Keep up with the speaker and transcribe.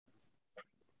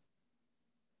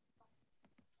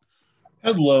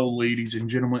Hello, ladies and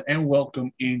gentlemen, and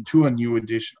welcome into a new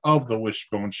edition of the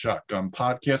Wishbone Shotgun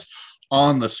Podcast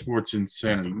on the Sports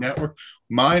Insanity Network.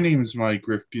 My name is Mike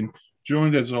Rifkin,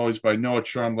 joined as always by Noah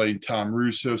Tremblay and Tom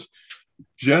Russos.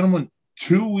 Gentlemen,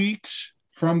 2 weeks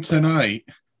from tonight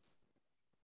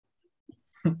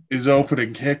is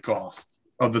opening kickoff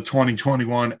of the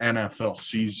 2021 NFL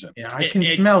season. Yeah, I can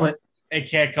smell it. It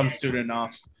can't come soon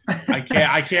enough. I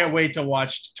can't wait to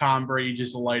watch Tom Brady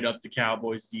just light up the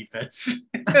Cowboys defense.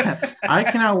 I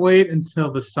cannot wait until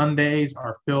the Sundays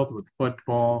are filled with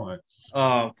football.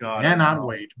 Oh God. I cannot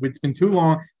wait. It's been too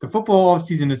long. The football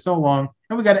offseason is so long.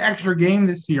 And we got an extra game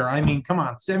this year. I mean, come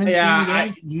on, 17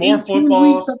 games, more 18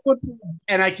 football, weeks of football.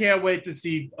 And I can't wait to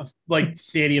see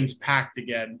stadiums packed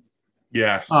again.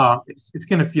 Yes. It's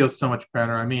going to feel so much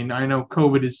better. I mean, I know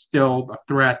COVID is still a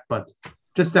threat, but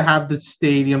just to have the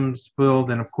stadiums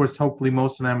filled, and of course, hopefully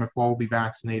most of them, if all will be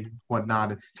vaccinated and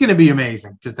whatnot, it's going to be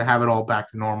amazing just to have it all back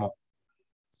to normal.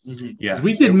 Mm-hmm. Yeah,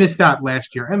 we did miss that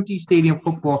last year. Empty stadium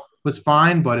football was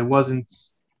fine, but it wasn't.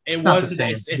 It's not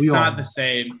the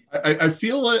same. I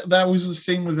feel like that was the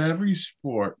same with every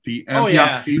sport. The empty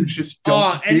stadiums just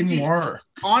didn't work.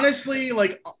 Honestly,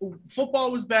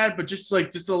 football was bad, but just a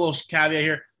little caveat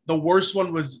here. The worst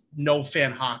one was no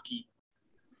fan hockey.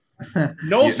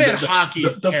 Hockey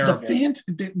is terrible. The fans,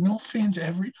 no fans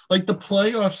the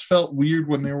playoffs felt weird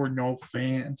when there were no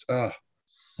fans.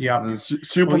 Yeah.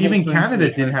 Super Bowl even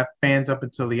Canada didn't have fans up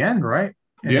until the end, right?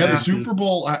 And the Super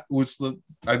Bowl was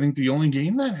I think the only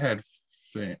game that had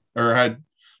had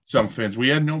some fans. We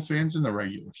had no fans in the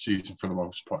regular season for the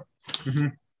most part. Mm-hmm.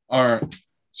 All right.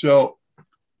 So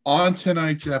on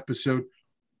tonight's episode,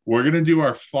 we're going to do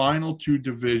our final two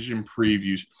division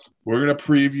previews. We're going to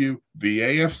preview the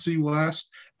AFC West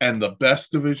and the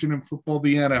best division in football,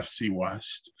 the NFC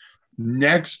West.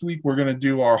 Next week, we're going to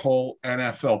do our whole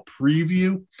NFL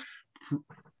preview,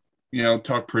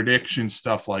 talk predictions,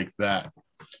 stuff like that.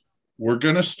 We're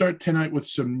going to start tonight with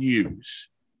some news,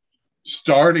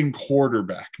 starting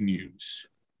quarterback news.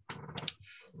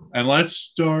 And let's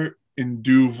start in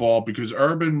Duval because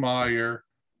Urban Meyer,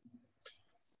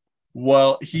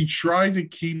 well, he tried to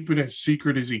keep it as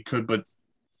secret as he could, but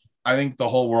I think the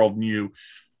whole world knew.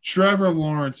 Trevor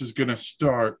Lawrence is going to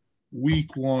start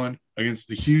week 1 against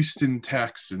the Houston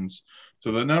Texans.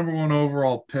 So the number 1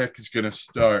 overall pick is going to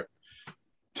start.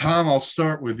 Tom, I'll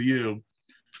start with you.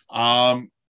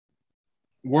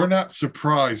 We're not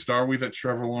surprised, are we, that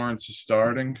Trevor Lawrence is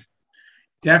starting?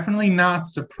 Definitely not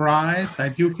surprised. I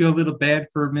do feel a little bad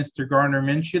for Mr. Gardner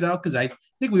Minshew, though, because I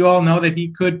think we all know that he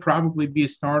could probably be a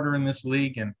starter in this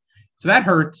league. And so that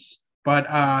hurts, but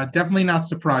definitely not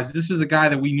surprised. This was a guy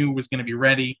that we knew was going to be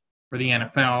ready for the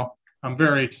NFL. I'm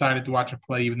very excited to watch him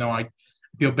play, even though I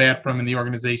feel bad for him in the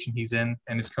organization he's in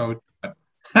and his coach.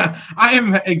 I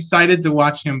am excited to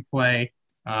watch him play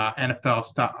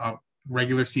NFL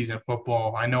regular season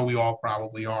football. I know we all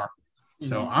probably are.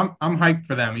 So I'm hyped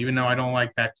for them, even though I don't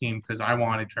like that team because I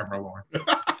wanted Trevor Lawrence.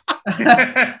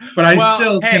 But I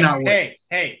still cannot wait.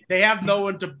 Hey, they have no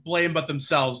one to blame but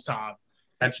themselves, Tom.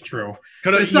 That's true.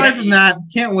 But aside from that,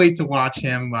 can't wait to watch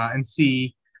him and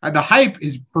see. The hype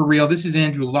is for real. This is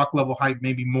Andrew Luck level hype,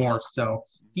 maybe more. So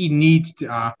he needs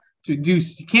to do.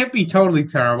 He can't be totally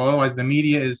terrible. Otherwise, the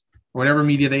media is whatever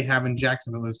media they have in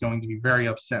Jacksonville is going to be very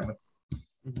upset with.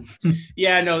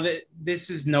 Yeah, no,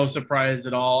 this is no surprise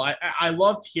at all. I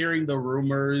loved hearing the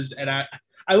rumors, and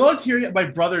I loved hearing it. My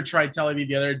brother tried telling me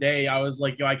the other day. I was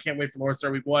like, I can't wait for Lawrence to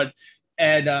start week 1.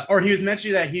 And or he was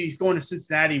mentioning that he's going to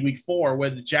Cincinnati week 4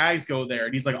 when the Jags go there.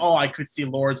 And he's like, I could see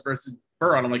Lawrence versus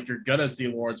Burrow. And I'm like, you're going to see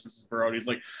Lawrence versus Burrow. And he's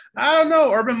like, I don't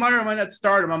know. Urban Meyer might not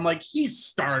start him. I'm like, he's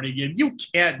starting him. You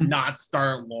can't not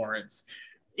start Lawrence.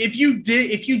 If you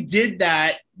did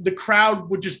that, the crowd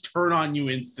would just turn on you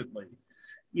instantly.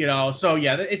 So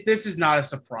yeah, this is not a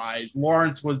surprise.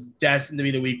 Lawrence was destined to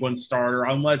be the week 1 starter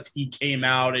unless he came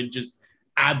out and just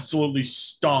absolutely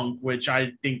stunk, which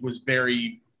I think was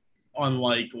very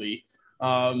unlikely.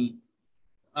 But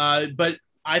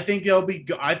I think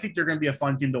I think they're going to be a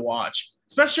fun team to watch,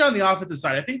 especially on the offensive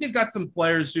side. I think they've got some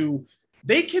players who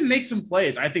they can make some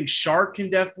plays. I think Shark can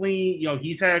definitely,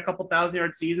 he's had a couple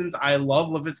 1,000-yard seasons. I love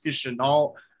Laviska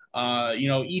Shenault.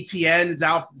 ETN is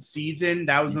out for the season.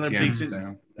 That was another big season.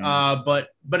 But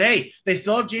hey, they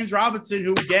still have James Robinson,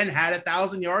 who again had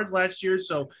 1,000 yards last year.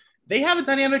 So they have a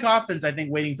dynamic offense, I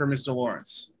think, waiting for Mr.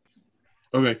 Lawrence.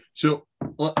 Okay, so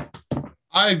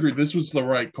I agree. This was the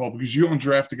right call because you don't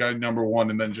draft a guy number 1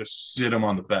 and then just sit him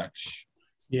on the bench.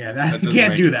 Yeah, you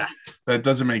can't do that. That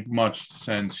doesn't make much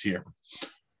sense here.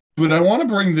 But I want to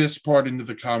bring this part into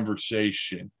the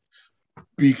conversation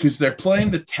because they're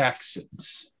playing the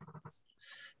Texans.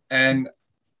 And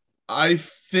I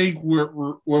think we're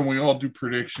when we all do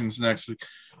predictions next week,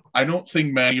 I don't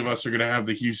think many of us are going to have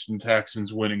the Houston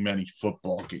Texans winning many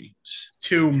football games.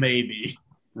 2 maybe.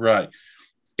 Right.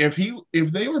 If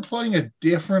they were playing a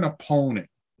different opponent,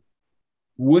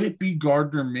 would it be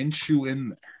Gardner Minshew in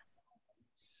there?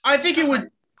 I think it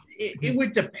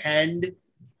would depend.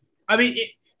 I mean,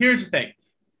 here's the thing.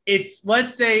 If,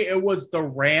 let's say, it was the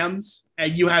Rams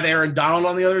and you have Aaron Donald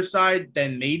on the other side,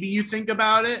 then maybe you think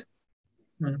about it.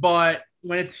 But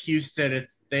when it's Houston,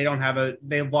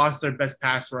 they've lost their best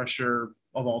pass rusher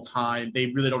of all time. They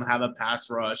really don't have a pass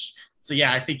rush. So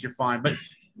yeah, I think you're fine. But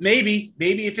maybe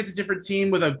if it's a different team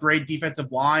with a great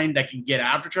defensive line that can get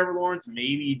after Trevor Lawrence,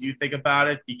 maybe you do think about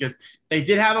it, because they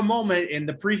did have a moment in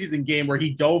the preseason game where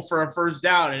he dove for a first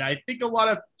down. And I think a lot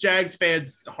of Jags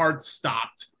fans' hearts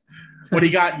stopped when he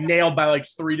got nailed by like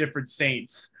 3 different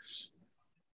Saints.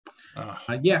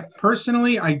 Yeah,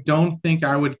 personally, I don't think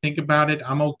I would think about it.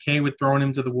 I'm okay with throwing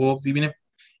him to the Wolves, even if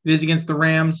it is against the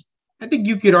Rams. I think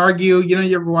you could argue, you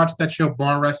ever watch that show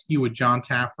Bar Rescue with John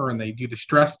Taffer and they do the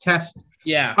stress test?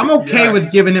 Yeah. I'm okay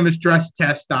with giving him a stress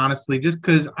test, honestly, just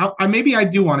because maybe I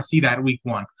do want to see that week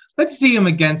 1. Let's see him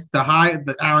against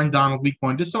the Aaron Donald week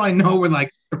 1, just so I know where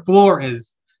like the floor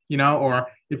is, or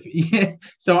if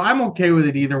so I'm okay with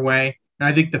it either way. And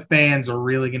I think the fans are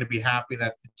really going to be happy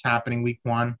that it's happening week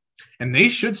 1. And they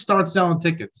should start selling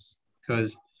tickets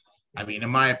because, I mean,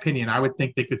 in my opinion, I would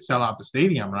think they could sell out the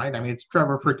stadium, right? I mean, it's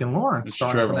Trevor freaking Lawrence. It's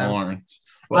Trevor Lawrence.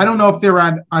 Well, I don't know if they're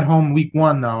at home week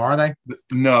 1, though, are they?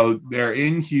 No, they're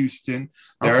in Houston.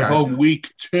 They're at home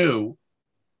week 2.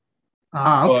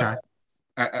 Okay.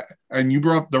 And you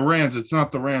brought up the Rams. It's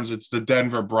not the Rams. It's the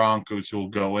Denver Broncos who will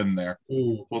go in there.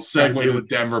 Ooh, we'll segue to the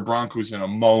Denver Broncos in a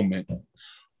moment.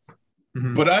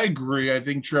 Mm-hmm. But I agree. I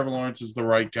think Trevor Lawrence is the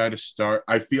right guy to start.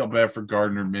 I feel bad for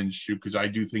Gardner Minshew because I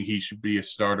do think he should be a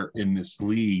starter in this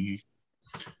league.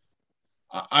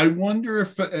 I wonder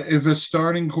if a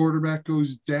starting quarterback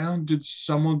goes down, did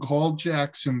someone call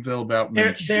Jacksonville about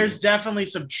Minshew? There's definitely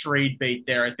some trade bait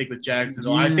there, I think, with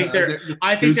Jacksonville. Yeah,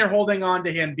 I think they're holding on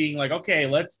to him, being like, okay,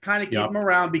 let's kind of keep him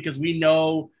around because we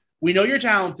know you're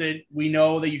talented. We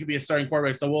know that you could be a starting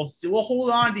quarterback, so we'll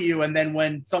hold on to you. And then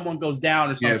when someone goes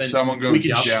down or something, if someone goes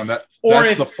down,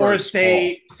 or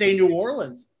say New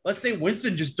Orleans. Let's say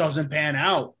Winston just doesn't pan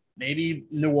out. Maybe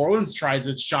New Orleans tries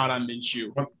its shot on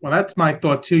Minshew. Well, that's my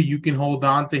thought too. You can hold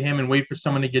on to him and wait for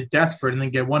someone to get desperate and then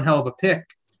get one hell of a pick.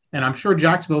 And I'm sure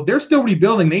Jacksonville, they're still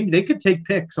rebuilding. They could take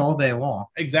picks all day long.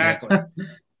 Exactly.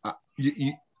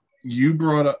 You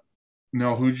brought up.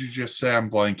 No, who'd you just say? I'm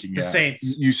blanking. The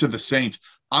Saints. You said the Saints.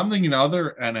 I'm thinking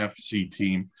other NFC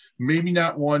team. Maybe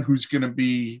not one who's going to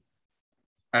be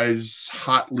as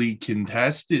hotly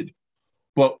contested.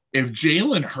 But if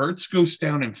Jalen Hurts goes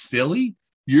down in Philly,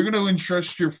 you're going to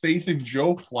entrust your faith in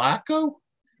Joe Flacco?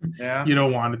 Yeah. You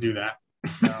don't want to do that.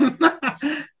 No.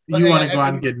 You want to go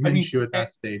out and get Minshew at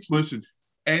that stage. Listen,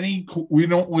 we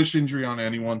don't wish injury on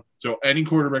anyone. So any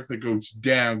quarterback that goes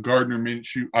down, Gardner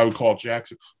Minshew, I would call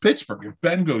Jackson. Pittsburgh, if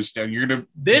Ben goes down, you're going to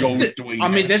go with Dwayne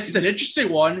Haskins. This is an interesting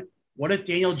one. What if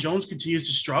Daniel Jones continues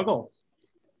to struggle?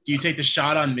 Do you take the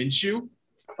shot on Minshew?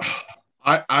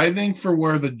 I think for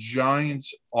where the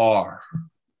Giants are,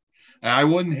 and I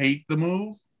wouldn't hate the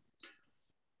move,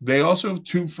 they also have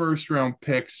 2 first-round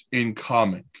picks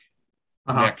incoming.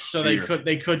 Next so year.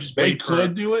 they could just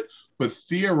do it, but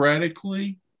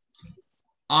theoretically,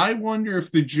 I wonder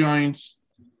if the Giants,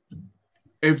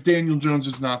 if Daniel Jones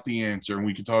is not the answer, and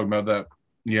we can talk about that,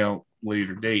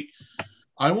 later date.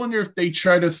 I wonder if they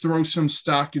try to throw some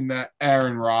stock in that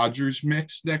Aaron Rodgers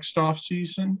mix next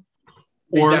offseason.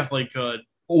 They definitely could.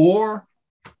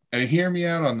 And hear me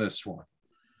out on this one.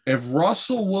 If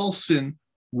Russell Wilson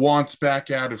wants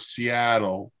back out of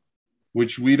Seattle,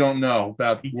 which we don't know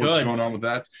about what's going on with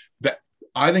that,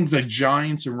 I think the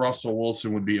Giants and Russell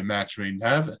Wilson would be a match made in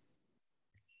heaven.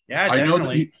 Yeah,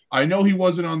 definitely. I know he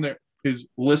wasn't on his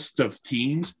list of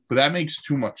teams, but that makes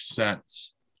too much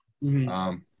sense.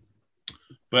 Mm-hmm.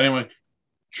 But anyway,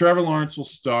 Trevor Lawrence will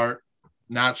start.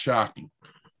 Not shocking.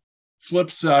 Flip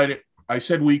side, I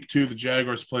said week 2, the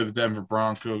Jaguars play the Denver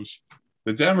Broncos.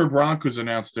 The Denver Broncos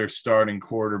announced their starting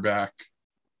quarterback.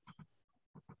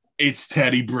 It's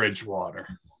Teddy Bridgewater.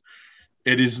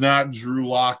 It is not Drew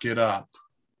Lock it up.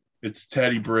 It's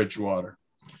Teddy Bridgewater.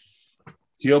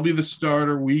 He'll be the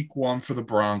starter week 1 for the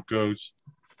Broncos.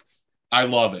 I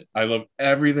love it. I love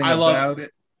everything about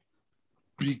it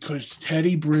because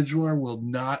Teddy Bridgewater will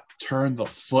not turn the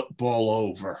football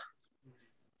over.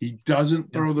 He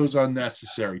doesn't throw those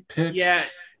unnecessary picks. Yes.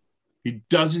 He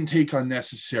doesn't take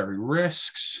unnecessary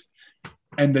risks.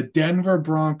 And the Denver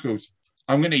Broncos,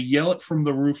 I'm going to yell it from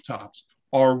the rooftops,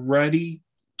 are ready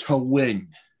to win.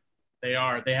 They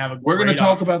are. They have a. We're going to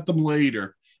talk about them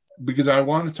later because I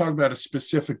want to talk about a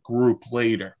specific group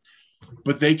later.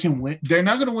 But they can win. They're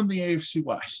not going to win the AFC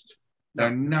West. They're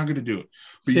not going to do it.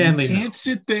 But Sadly, you can't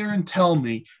sit there and tell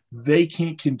me they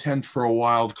can't contend for a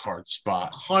wild card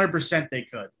spot. 100% they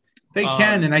could. They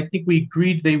can, and I think we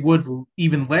agreed they would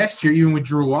even last year, even with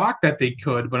Drew Lock, that they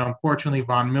could. But unfortunately,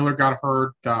 Von Miller got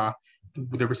hurt.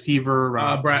 The receiver,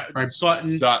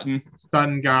 Sutton got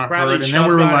Bradley hurt, and Chubb then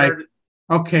we were like, hurt.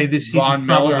 okay, this season Von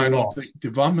Miller, I don't lost. think.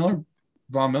 Did Von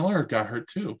Miller got hurt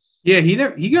too. Yeah, he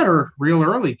got hurt real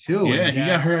early too. Yeah, he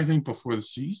got hurt, I think, before the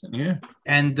season. Yeah.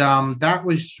 And that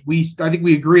was I think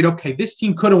we agreed, okay, this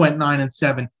team could have went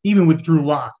 9-7, even with Drew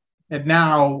Lock. And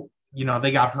now,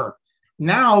 they got hurt.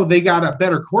 Now they got a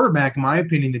better quarterback, in my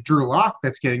opinion, than Drew Lock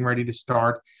that's getting ready to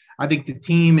start. I think the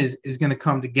team is going to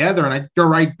come together, and I think they're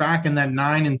right back in that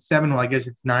 9-7. Well, I guess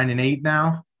it's 9-8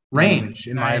 now range,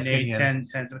 in my opinion.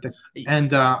 10, 7.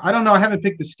 And I don't know. I haven't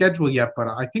picked the schedule yet, but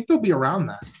I think they'll be around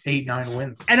that 8-9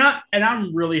 wins. And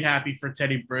I'm really happy for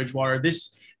Teddy Bridgewater.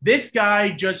 This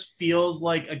guy just feels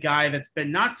like a guy that's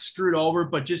been not screwed over,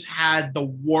 but just had the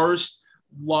worst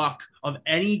luck of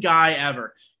any guy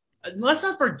ever. Let's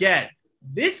not forget,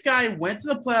 this guy went to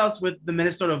the playoffs with the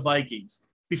Minnesota Vikings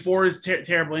before his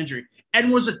terrible injury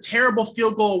and was a terrible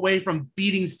field goal away from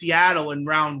beating Seattle in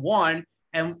round 1.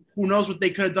 And who knows what they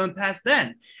could have done past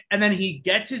then. And then he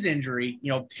gets his injury,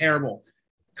 terrible.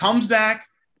 Comes back,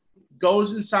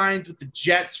 goes and signs with the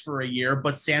Jets for a year,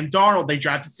 but they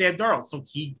drafted Sam Darnold, so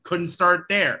he couldn't start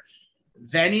there.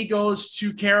 Then he goes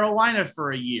to Carolina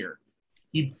for a year.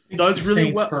 He does really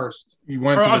Saints well. First. He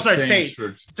went to the Saints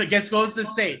first. So goes to the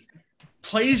Saints.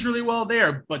 Plays really well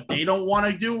there, but they don't want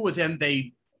to do it with him.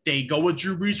 They go with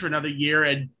Drew Brees for another year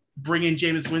and bring in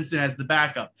Jameis Winston as the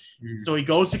backup. So he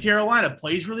goes to Carolina,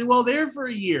 plays really well there for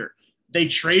a year. They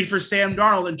trade for Sam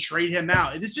Darnold and trade him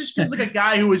out. This just feels like a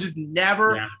guy who has just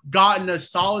never gotten a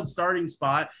solid starting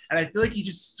spot, and I feel like he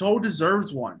just so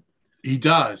deserves one. He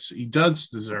does. He does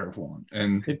deserve one.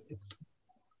 And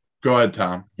go ahead,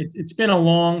 Tom. It's been a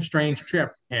long, strange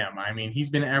trip for him. I mean,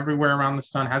 he's been everywhere around the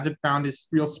sun, hasn't found his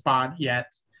real spot yet.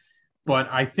 But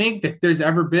I think that if there's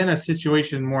ever been a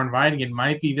situation more inviting, it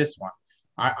might be this one.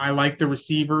 I like the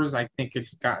receivers. I think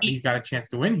he's got a chance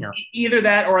to win here. Either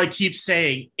that, or I keep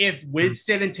saying, if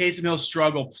Winston and Taysom Hill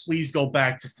struggle, please go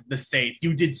back to the Saints.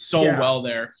 You did so well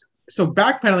there. So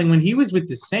backpedaling, when he was with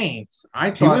the Saints, I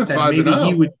thought that maybe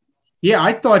he would. Yeah,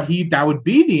 I thought that would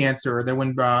be the answer. That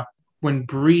when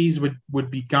Breeze would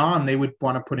be gone, they would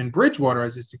want to put in Bridgewater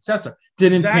as his successor.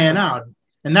 Didn't pan out,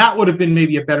 and that would have been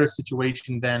maybe a better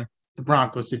situation than the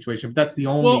Broncos situation. But that's the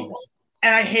only one.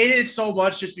 And I hated it so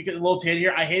much just because, a little tangent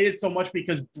here, I hated it so much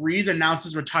because Breeze announced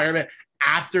his retirement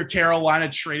after Carolina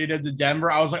traded him to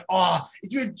Denver. I was like,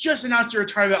 if you had just announced your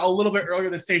retirement a little bit earlier,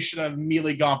 the Saints should have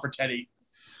immediately gone for Teddy.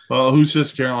 Well, who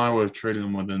says Carolina would have traded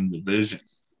him within the division?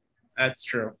 That's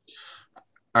true.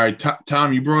 All right,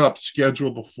 Tom, you brought up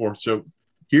schedule before. So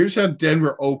here's how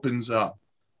Denver opens up.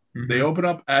 Mm-hmm. They open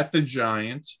up at the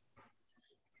Giants.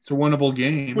 It's a winnable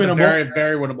game. It's a very,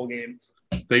 very winnable game.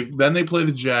 Then they play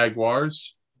the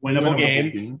Jaguars. Winnable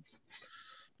game.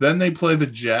 Then they play the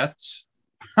Jets.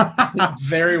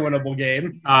 Very winnable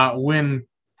game. Win.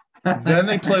 Then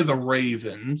they play the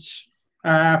Ravens.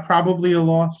 Probably a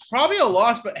loss.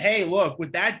 But hey, look,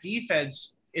 with that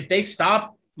defense, if they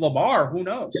stop Lamar, who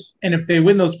knows? And if they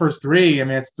win those first 3, I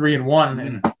mean, it's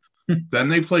 3-1. Then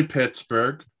they play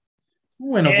Pittsburgh.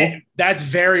 Winnable. That's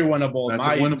very winnable. That's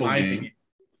a winnable game. Opinion.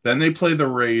 Then they play the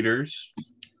Raiders.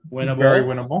 Winnable. Very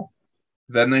winnable.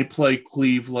 Then they play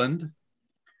Cleveland.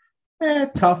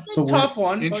 Tough. Tough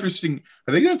one. Interesting.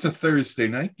 I think that's a Thursday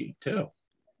night game, too.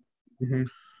 Mm-hmm.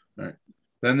 All right.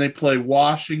 Then they play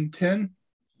Washington.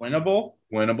 Winnable.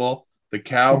 The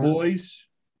Cowboys.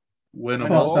 Winnable.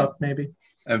 Toss up, maybe.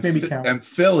 And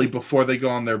Philly before they go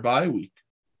on their bye week.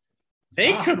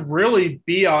 They could really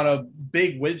be on a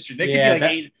big win streak. They could be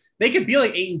like 8. They could be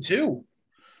like 8-2.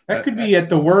 That could be at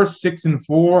the worst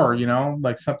 6-4,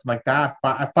 like something like that.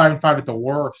 5-5 at the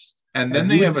worst. And then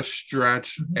they have a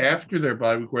stretch after their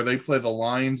bye week where they play the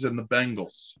Lions and the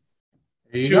Bengals.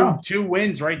 There you go. 2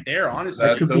 wins right there, honestly.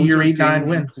 That could be your 8-9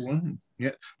 wins.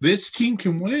 Yeah, this team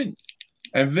can win.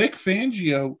 And Vic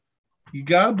Fangio, you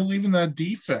got to believe in that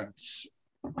defense.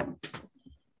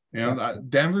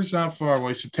 Denver's not far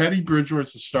away. So Teddy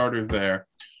Bridgewater's the starter there.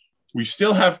 We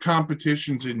still have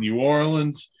competitions in New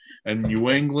Orleans and New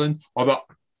England. Although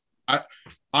I'm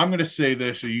going to say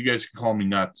this, so you guys can call me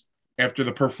nuts. After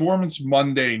the performance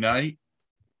Monday night,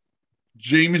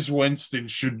 Jameis Winston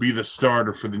should be the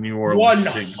starter for the New Orleans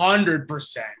Saints.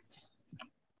 100%.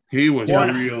 He was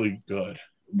really good.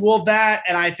 Well, that,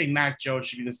 and I think Mac Jones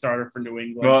should be the starter for New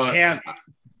England.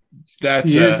 He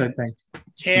is, I think.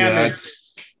 Cam,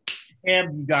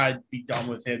 you gotta be done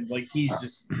with him. Like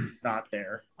he's not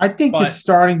there. I think it's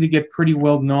starting to get pretty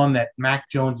well known that Mac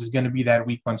Jones is going to be that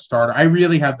week 1 starter. I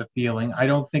really have the feeling. I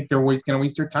don't think they're going to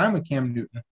waste their time with Cam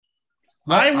Newton.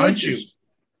 I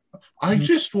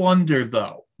just wonder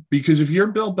though, because if you're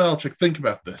Bill Belichick, think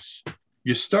about this.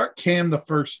 You start Cam the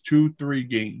first 2-3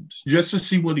 games just to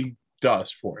see what he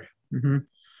does for you. Mm-hmm.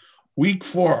 Week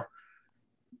 4,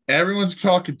 everyone's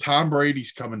talking Tom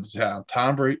Brady's coming to town.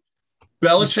 Tom Brady.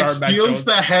 Belichick steals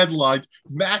the headlines.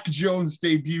 Mac Jones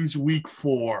debuts week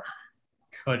 4.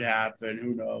 Could happen.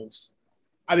 Who knows?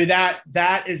 I mean,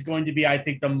 that is going to be, I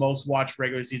think, the most watched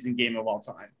regular season game of all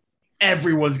time.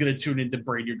 Everyone's going to tune into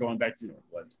Brady going back to New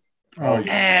England. Oh,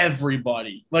 yeah.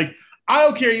 Everybody. Like, I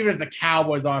don't care even if the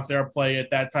Cowboys honestly are playing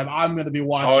at that time. I'm going to be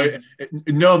watching.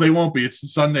 No, they won't be. It's the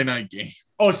Sunday night game.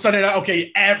 Oh, Sunday night.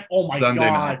 Okay. Oh, my Sunday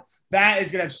God. Night. That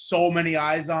is going to have so many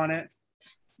eyes on it.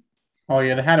 Oh,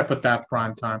 yeah. They had to put that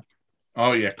prime time.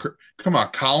 Oh, yeah. Come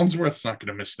on. Collinsworth's not going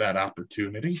to miss that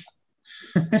opportunity.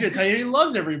 He's going to tell you he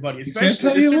loves everybody,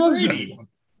 especially Mr. Brady. Everyone.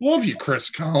 Love you, Chris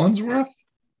Collinsworth.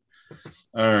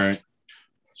 All right.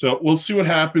 So we'll see what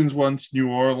happens once New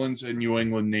Orleans and New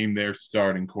England name their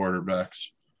starting quarterbacks.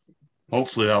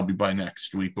 Hopefully that'll be by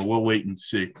next week, but we'll wait and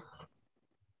see.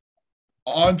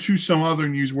 On to some other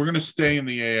news. We're going to stay in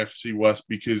the AFC West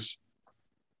because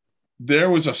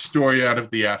there was a story out of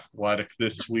The Athletic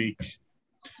this week.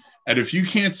 And if you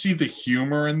can't see the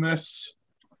humor in this,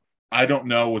 I don't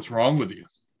know what's wrong with you.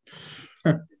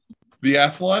 The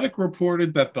Athletic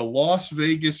reported that the Las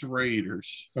Vegas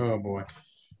Raiders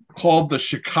called the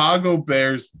Chicago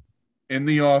Bears in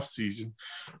the offseason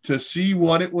to see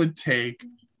what it would take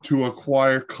to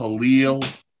acquire Khalil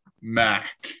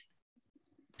Mack.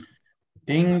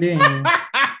 Ding, ding.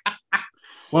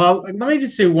 Well, let me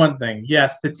just say one thing.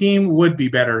 Yes, the team would be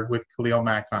better with Khalil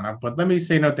Mack on it, but let me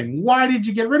say another thing. Why did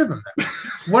you get rid of him then?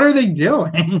 What are they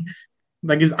doing?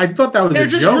 I thought that was a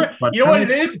joke. But you know what it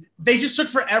is? They just took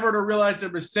forever to realize their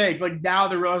mistake. Like now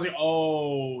they're realizing,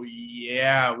 oh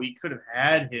yeah, we could have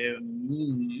had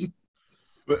him.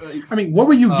 I mean, what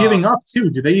were you giving up to?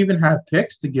 Do they even have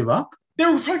picks to give up? They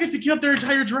were probably going to give up their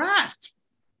entire draft.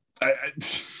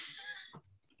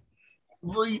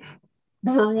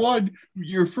 For one,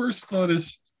 your first thought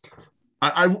is,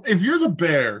 if you're the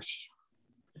Bears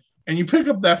and you pick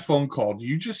up that phone call, do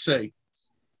you just say,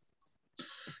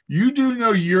 you do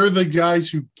know you're the guys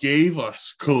who gave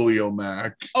us Khalil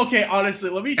Mack? Okay, honestly,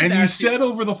 let me just and you said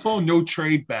over the phone, no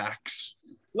trade backs.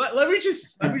 Let me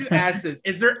just ask this.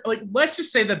 Is there, let's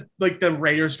just say that, the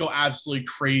Raiders go absolutely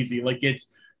crazy. Like,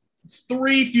 it's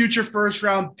 3 future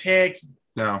first-round picks.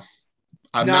 No.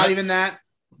 Not even that?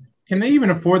 Can they even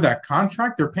afford that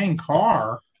contract? They're paying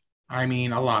Carr, a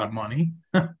lot of money.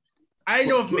 I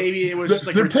know if maybe it was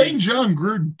just they're paying John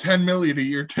Gruden $10 million a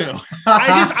year too.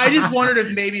 I just wondered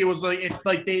if maybe it was if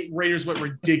the Raiders went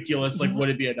ridiculous, would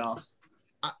it be enough?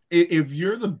 If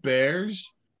you're the Bears,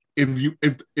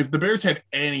 if the Bears had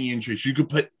any interest, you could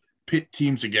pit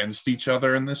teams against each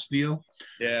other in this deal.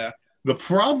 Yeah. The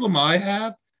problem I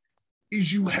have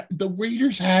is the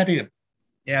Raiders had him.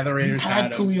 Yeah, the Raiders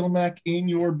had Khalil Mack in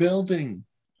your building.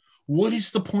 What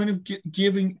is the point of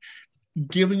giving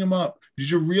him up? Did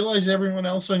you realize everyone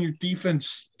else on your defense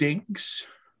stinks?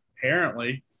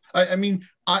 Apparently.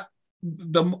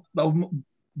 The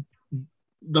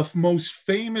most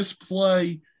famous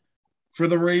play for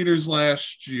the Raiders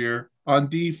last year on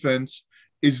defense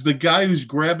is the guy who's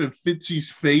grabbing Fitzy's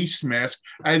face mask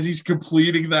as he's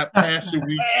completing that pass in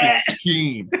week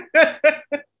 16.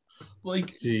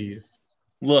 Jeez.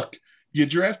 Look, you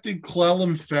drafted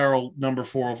Clelin Ferrell, number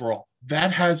 4 overall.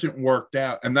 That hasn't worked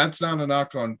out, and that's not a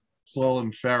knock on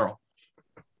Clelin Ferrell.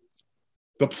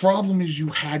 The problem is you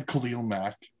had Khalil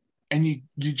Mack, and you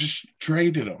just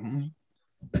traded him.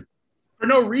 For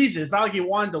no reason. It's not like he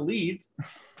wanted to leave.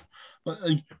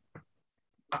 We're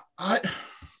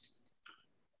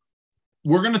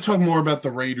going to talk more about the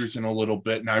Raiders in a little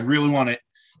bit, and I really want to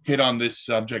hit on this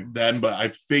subject then, but I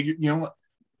figured, you know what,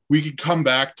 we could come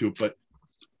back to it, but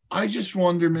I just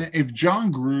wonder, man, if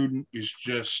John Gruden is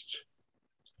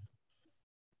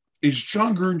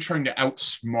John Gruden trying to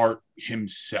outsmart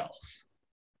himself?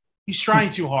 He's trying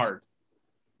too hard.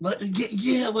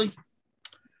 Yeah,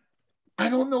 I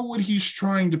don't know what he's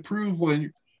trying to prove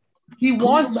when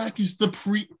Khalil Mack is the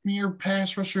premier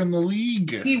pass rusher in the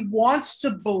league. He wants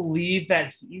to believe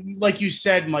that, like you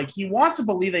said, Mike, he wants to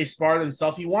believe they smarted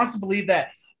himself. He wants to believe that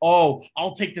oh,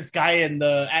 I'll take this guy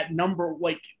at number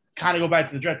kind of go back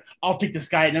to the draft. I'll take this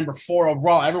guy at number 4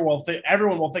 overall.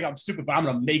 Everyone will think I'm stupid, but I'm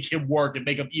gonna make him work and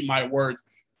make him eat my words.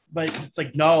 But it's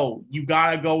like, no, you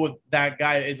gotta go with that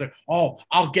guy. It's like, oh,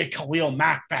 I'll get Khalil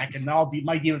Mack back, and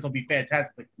my defense will be fantastic.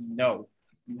 It's like, no,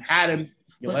 you had him,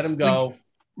 let him go. Like,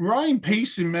 Ryan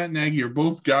Pace and Matt Nagy are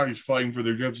both guys fighting for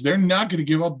their jobs. They're not going to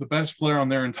give up the best player on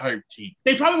their entire team.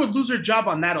 They probably would lose their job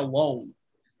on that alone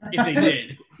if they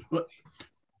did.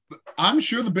 I'm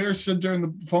sure the Bears said during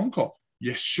the phone call,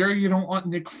 "You sure you don't want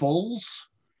Nick Foles?"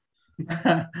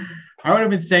 I would have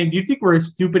been saying, do you think we're as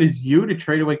stupid as you to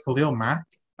trade away Khalil Mack?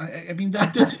 I mean,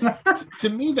 that doesn't, to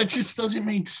me, that just doesn't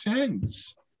make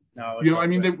sense. No, I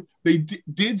mean, they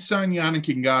did sign Yannick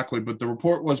Ngakoue, but the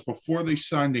report was before they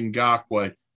signed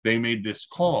Ngakoue, they made this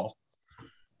call.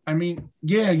 I mean,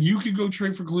 yeah, you could go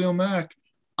trade for Khalil Mack.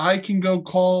 I can go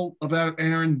call about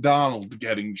Aaron Donald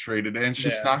getting traded, and it's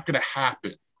just not going to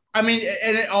happen. I mean,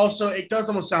 and it does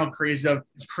almost sound crazy.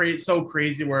 It's so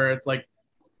crazy where it's like,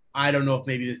 I don't know if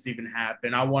maybe this even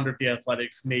happened. I wonder if the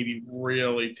Athletics maybe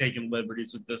really taking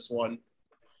liberties with this one.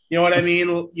 You know what I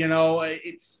mean?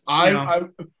 It's.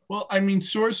 Well, I mean,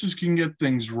 sources can get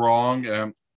things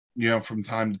wrong, from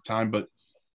time to time. But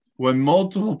when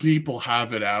multiple people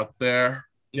have it out there,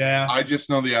 I just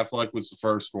know the Athletic was the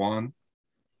first one.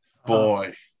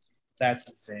 Boy, that's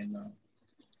insane,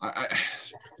 though.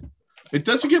 It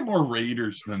doesn't get more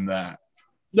Raiders than that.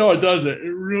 No, it doesn't.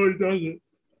 It really doesn't.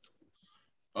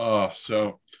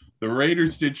 So the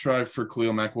Raiders did try for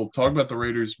Khalil Mack. We'll talk about the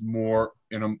Raiders more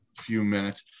in a few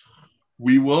minutes.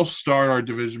 We will start our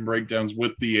division breakdowns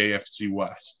with the AFC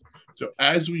West. So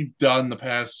as we've done the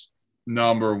past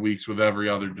number of weeks with every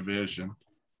other division,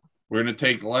 we're going to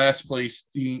take last place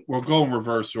team. We'll go in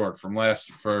reverse order from last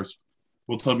to first.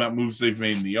 We'll talk about moves they've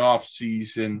made in the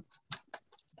offseason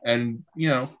and,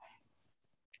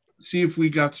 see if we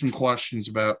got some questions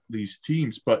about these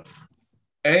teams. But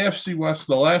AFC West,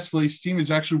 the last place team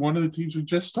is actually one of the teams we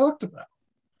just talked about,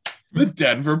 the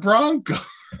Denver Broncos.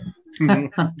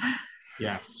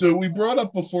 Yeah. So we brought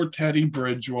up before Teddy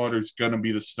Bridgewater is going to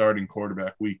be the starting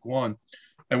quarterback week 1.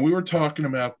 And we were talking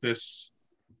about this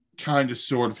kind of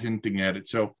sort of hinting at it.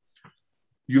 So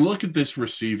you look at this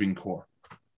receiving core,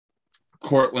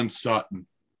 Cortland Sutton,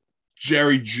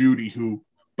 Jerry Jeudy, who,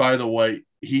 by the way,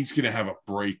 he's going to have a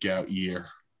breakout year.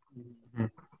 Mm-hmm.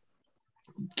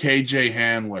 KJ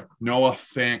Hamler, Noah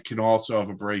Fant can also have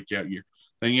a breakout year.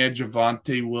 Then you had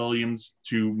Javonte Williams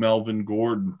to Melvin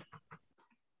Gordon.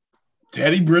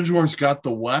 Teddy Bridgewater's got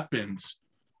the weapons.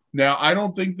 Now, I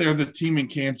don't think they're the team in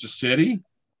Kansas City,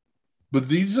 but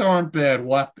these aren't bad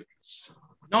weapons.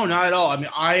 No, not at all. I mean,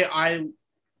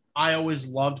 I always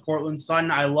loved Cortland Sutton.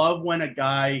 I love when a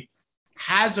guy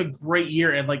has a great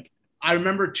year. And, I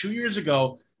remember 2 years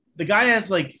ago, the guy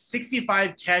has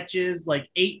 65 catches,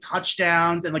 8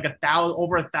 touchdowns, and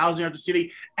over 1,000 yards receiving,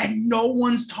 and no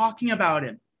one's talking about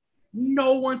him.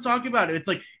 No one's talking about it. It's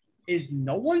is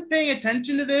no one paying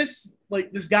attention to this?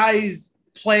 This guy is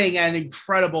playing at an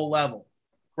incredible level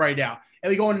right now. And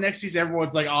we go into next season,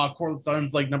 everyone's Cortland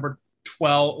Sutton's number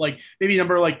 12, maybe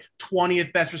number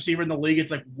 20th best receiver in the league.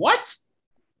 It's what?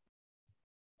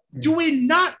 Do we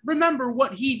not remember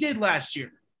what he did last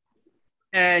year?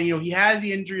 And, he has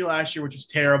the injury last year, which was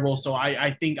terrible. So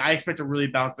I think I expect a really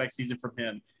bounce back season from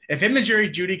him. If him and Jerry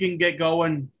Jeudy can get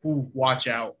going, watch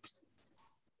out.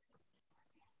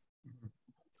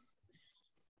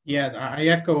 Yeah, I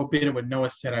echo a bit of what Noah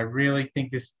said. I really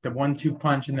think the 1-2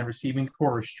 punch in the receiving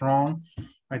core is strong.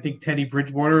 I think Teddy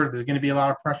Bridgewater, there's going to be a lot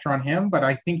of pressure on him, but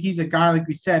I think he's a guy, like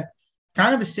we said,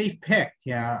 kind of a safe pick.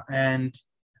 Yeah, and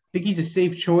I think he's a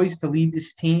safe choice to lead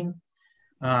this team.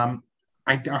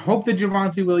 I hope the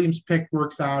Javonte Williams pick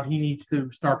works out. He needs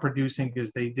to start producing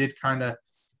because they did kind of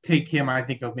take him, I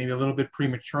think, maybe a little bit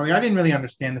prematurely. I didn't really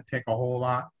understand the pick a whole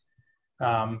lot.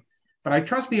 But I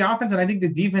trust the offense, and I think the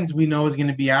defense we know is going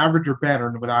to be average or better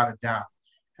without a doubt.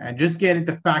 And just getting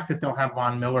the fact that they'll have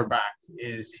Von Miller back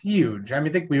is huge. I mean,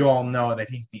 I think we all know that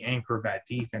he's the anchor of that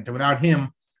defense. And without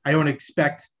him, I don't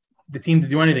expect the team to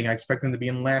do anything. I expect them to be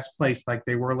in last place like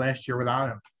they were last year without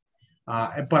him.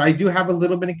 But I do have a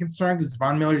little bit of concern because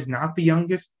Von Miller is not the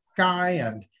youngest guy,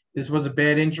 and this was a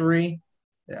bad injury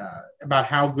about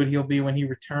how good he'll be when he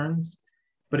returns.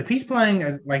 But if he's playing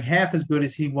half as good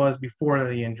as he was before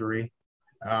the injury,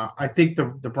 I think the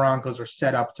Broncos are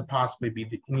set up to possibly be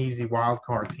an easy wild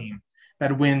card team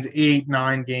that wins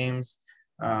 8-9 games.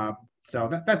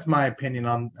 So that's my opinion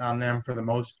on them for the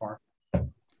most part.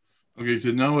 Okay,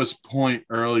 to Noah's point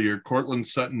earlier, Cortland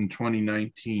Sutton in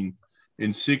 2019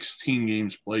 in 16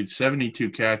 games played 72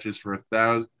 catches for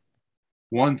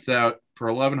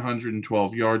for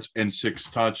 1,112 yards and 6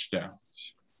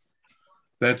 touchdowns.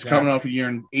 That's coming off a year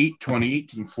in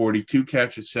 2018, 42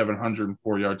 catches,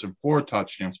 704 yards, and 4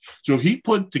 touchdowns. So he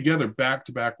put together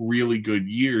back-to-back really good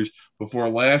years before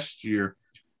last year.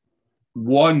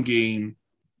 1 game,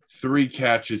 3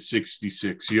 catches,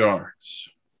 66 yards.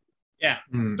 Yeah,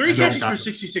 3 catches for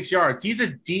 66 yards. He's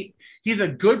a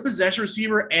good possession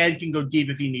receiver and can go deep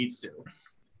if he needs to.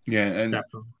 Yeah, and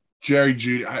definitely. Jerry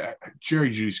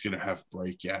Jeudy's going to have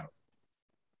breakout.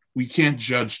 We can't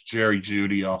judge Jerry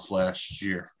Jeudy off last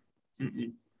year.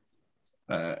 And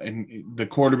the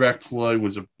quarterback play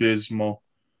was abysmal.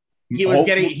 He was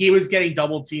getting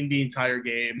double teamed the entire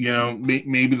game. You know,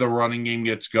 maybe the running game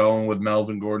gets going with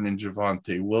Melvin Gordon and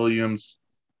Javonte Williams.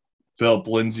 Philip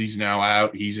Lindsay's now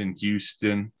out. He's in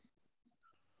Houston.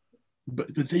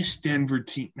 But this Denver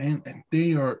team, man,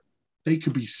 they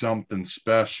could be something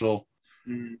special.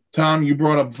 Mm-hmm. Tom, you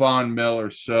brought up Von Miller.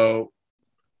 So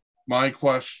my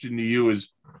question to you is,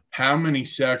 how many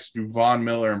sacks do Von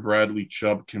Miller and Bradley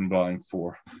Chubb combine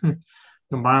for?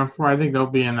 I think they'll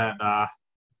be in that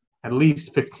at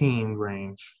least 15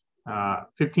 range,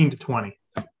 15 to 20.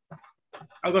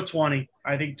 I'll go 20.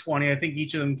 I think 20. I think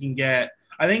each of them can get.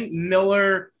 I think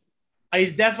Miller,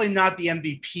 he's definitely not the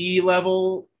MVP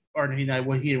level, or he didn't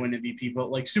win MVP, but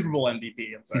like Super Bowl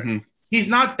MVP. I'm sorry. Mm-hmm. He's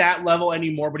not that level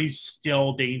anymore, but he's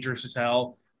still dangerous as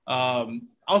hell.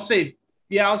 I'll say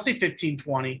 15,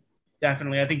 20.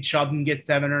 Definitely. I think Chubb can get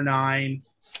 7 or 9.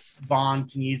 Vaughn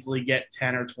can easily get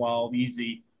 10 or 12.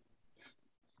 Easy.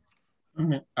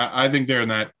 I think they're in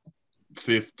that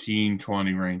 15,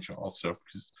 20 range also.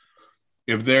 Because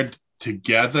if they're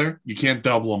together, you can't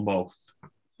double them both.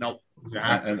 Nope.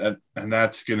 Exactly. And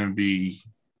that's going to be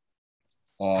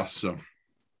awesome.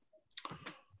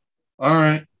 All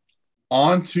right.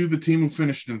 On to the team who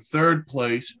finished in 3rd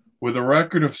place with a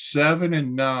record of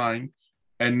 7-9,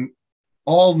 and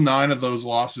all 9 of those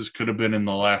losses could have been in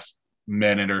the last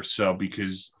minute or so,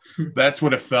 because that's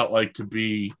what it felt like to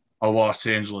be a Los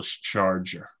Angeles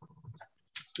Charger.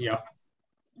 Yeah.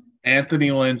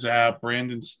 Anthony Lynn's out.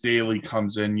 Brandon Staley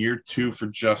comes in. Year 2 for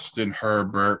Justin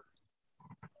Herbert.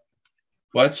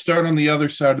 Let's start on the other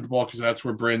side of the ball, because that's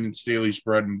where Brandon Staley's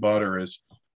bread and butter is.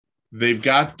 They've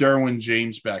got Derwin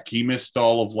James back. He missed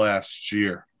all of last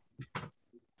year.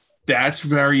 That's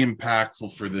very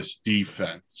impactful for this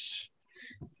defense.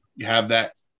 You have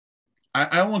that.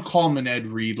 I don't want to call him an Ed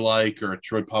Reed-like or a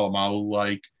Troy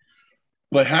Polamalu-like,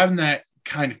 but having that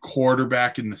kind of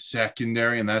quarterback in the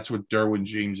secondary, and that's what Derwin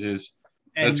James is,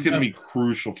 that's going to be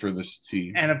crucial for this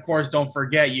team. And, of course, don't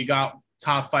forget, you got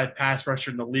top 5 pass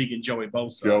rusher in the league in Joey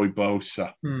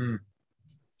Bosa.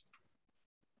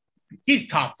 He's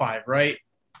top 5, right?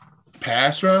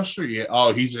 Pass rusher? Yeah.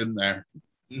 Oh, he's in there.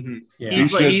 Mm-hmm. Yeah.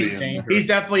 He's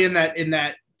definitely in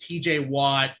that TJ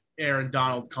Watt, Aaron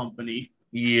Donald company.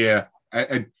 Yeah.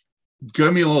 It's going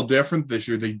to be a little different this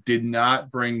year. They did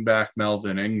not bring back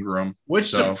Melvin Ingram. Which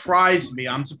surprised me.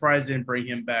 I'm surprised they didn't bring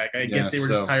him back. I guess they were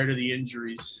just tired of the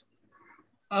injuries.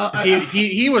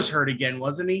 He was hurt again,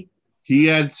 wasn't he? He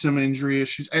had some injury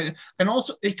issues. And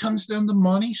also, it comes down to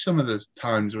money some of the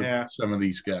times with some of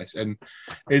these guys. And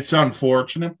it's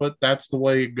unfortunate, but that's the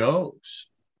way it goes.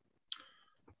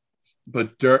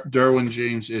 But Derwin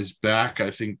James is back. I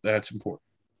think that's important.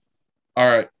 All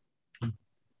right.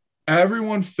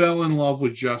 Everyone fell in love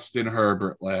with Justin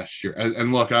Herbert last year.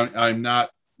 And look, I'm not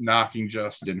knocking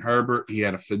Justin Herbert. He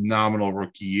had a phenomenal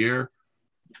rookie year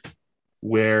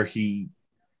where he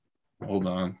 – hold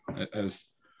on.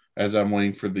 As I'm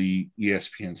waiting for the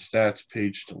ESPN stats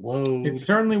page to load. It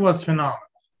certainly was phenomenal.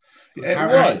 It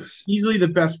was. Easily the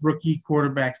best rookie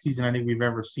quarterback season I think we've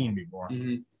ever seen before.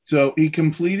 Mm-hmm. So he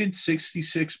completed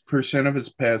 66% of his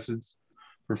passes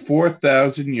for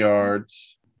 4,000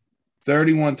 yards,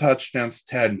 31 touchdowns,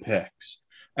 10 picks.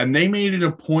 And they made it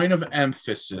a point of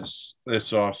emphasis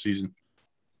this offseason.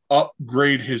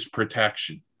 Upgrade his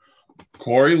protection.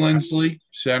 Corey Linsley,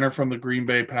 center from the Green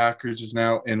Bay Packers, is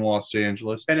now in Los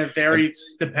Angeles. Been a very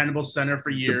dependable center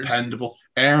for years. Dependable.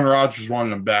 Aaron Rodgers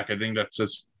wanted him back. I think that's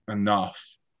just enough.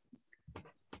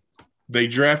 They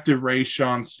drafted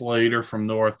Rashawn Slater from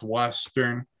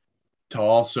Northwestern to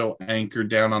also anchor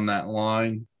down on that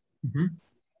line. Mm-hmm.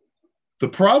 The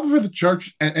problem for the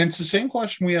Chargers, and it's the same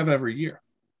question we have every year,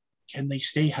 can they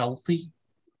stay healthy?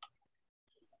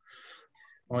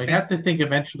 Well, you have to think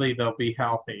eventually they'll be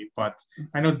healthy, but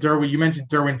I know you mentioned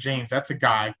Derwin James. That's a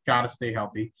guy, got to stay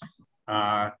healthy.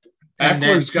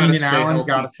 Eckler's got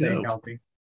to stay healthy.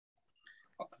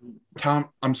 Tom,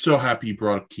 I'm so happy you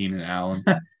brought up Keenan Allen.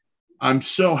 I'm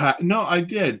so happy. No, I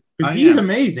did. Because he's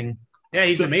amazing. Yeah,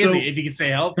 he's amazing if he can stay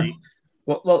healthy.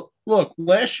 Well, Look,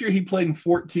 last year he played in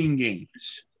 14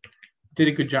 games. Did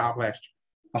a good job last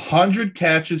year. 100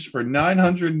 catches for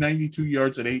 992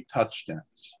 yards and 8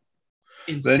 touchdowns.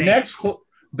 Insane.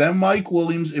 Then Mike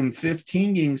Williams in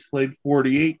 15 games played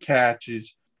 48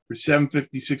 catches for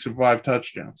 756 and 5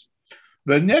 touchdowns.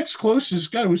 The next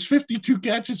closest guy was 52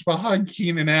 catches behind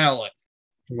Keenan Allen.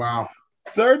 Wow.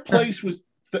 Third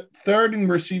third in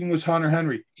receiving was Hunter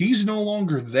Henry. He's no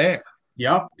longer there.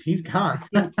 Yep, he's gone.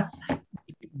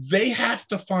 They have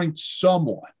to find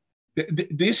someone.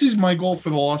 This is my goal for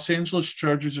the Los Angeles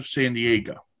Chargers of San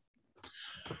Diego.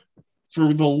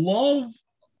 For the love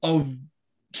of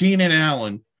Keenan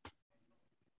Allen,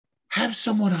 have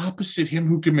someone opposite him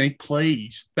who can make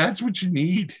plays. That's what you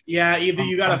need. Yeah, either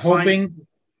you got to find.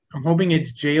 I'm hoping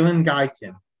it's Jalen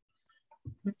Guyton.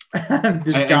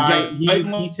 This guy, he was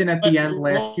decent at the end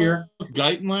last year.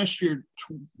 Guyton last year,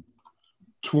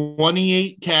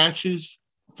 28 catches,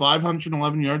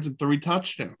 511 yards, and 3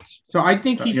 touchdowns. So I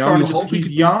think he's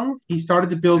young. He started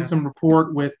to build some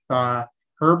rapport with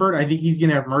Herbert. I think he's going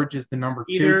to emerge as the number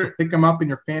 2. So pick him up in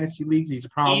your fantasy leagues. He's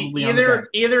probably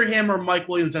either him or Mike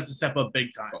Williams has to step up big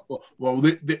time. Well,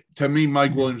 to me,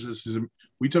 Mike Williams,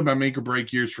 we talk about make or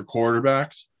break years for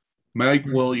quarterbacks. Mike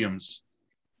Williams,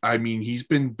 I mean, he's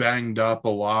been banged up a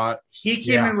lot. He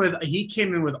came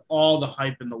in with all the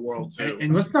hype in the world too.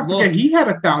 And let's not forget, he had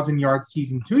 1,000-yard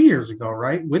season 2 years ago,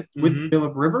 right? With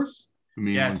Phillip Rivers. I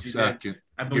mean, yes, 1 second.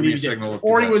 I believe he did.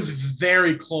 Or he was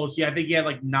very close. Yeah, I think he had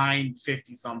like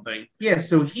 950 something. Yeah,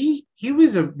 so he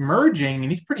was emerging,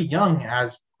 and he's pretty young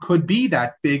as could be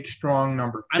that big, strong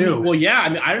number 2.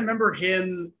 I remember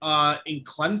him in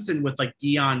Clemson with like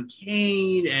Deion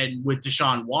Kane and with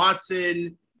Deshaun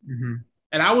Watson. Mm-hmm.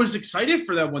 And I was excited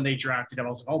for them when they drafted him. I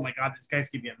was like, oh my God, this guy's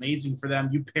going to be amazing for them.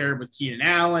 You paired with Keenan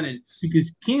Allen.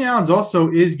 Because Keenan Allen's also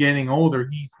is getting older.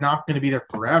 He's not going to be there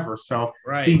forever. So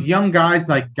these young guys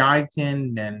like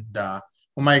Guyton and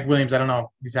Mike Williams, I don't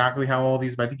know exactly how old he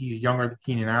is, but I think he's younger than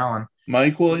Keenan Allen.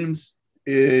 Mike Williams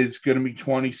is going to be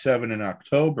 27 in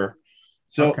October.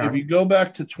 So if you go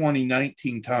back to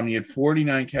 2019, Tom, he had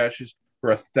 49 catches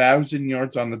for 1,000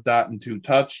 yards on the dot and 2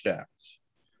 touchdowns.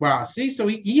 Wow. See, so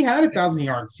he had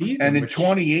 1,000-yard season. And in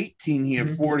 2018, he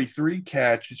had 43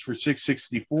 catches for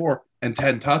 664 and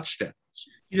 10 touchdowns.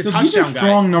 He's a touchdown guy.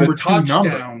 Strong number 2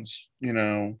 touchdowns,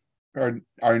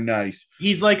 are nice.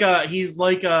 He's like a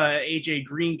AJ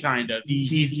Green kind of.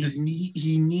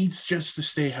 He needs just to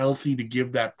stay healthy to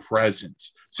give that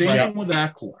presence. Same with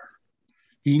Eckler.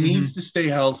 He needs to stay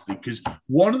healthy because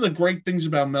one of the great things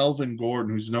about Melvin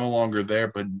Gordon, who's no longer there,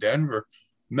 but in Denver,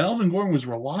 Melvin Gordon was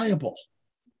reliable.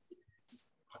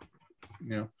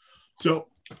 So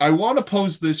I want to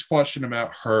pose this question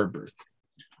about Herbert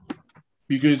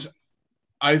because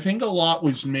I think a lot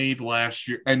was made last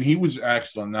year, and he was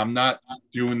excellent. I'm not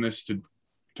doing this to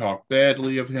talk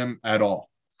badly of him at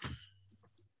all.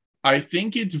 I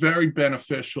think it's very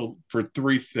beneficial for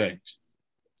 3 things.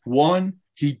 One,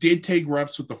 he did take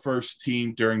reps with the first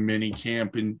team during mini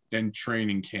camp and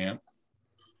training camp,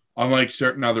 unlike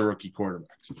certain other rookie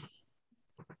quarterbacks.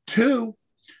 2,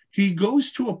 he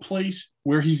goes to a place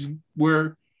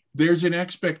where there's an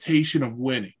expectation of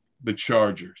winning, the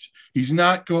Chargers. He's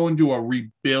not going to a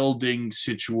rebuilding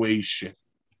situation.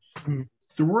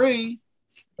 3,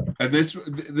 and this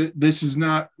is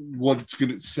not what it's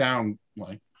going to sound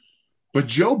like, but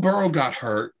Joe Burrow got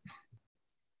hurt.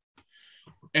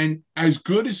 And as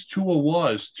good as Tua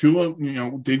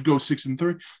did go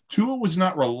 6-3. Tua was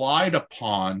not relied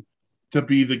upon to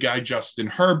be the guy Justin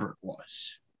Herbert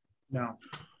was. No.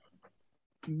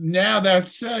 Now that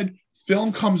said,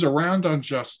 film comes around on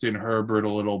Justin Herbert a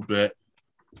little bit.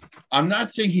 I'm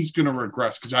not saying he's going to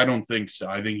regress because I don't think so.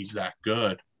 I think he's that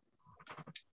good.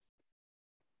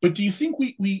 But do you think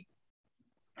we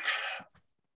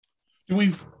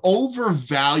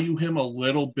overvalue him a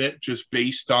little bit just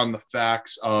based on the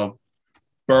facts of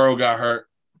Burrow got hurt,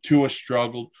 Tua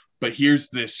struggled, but here's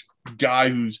this guy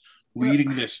who's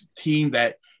leading this team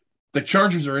that the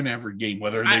Chargers are in every game,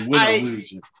 whether they win or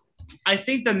lose it. I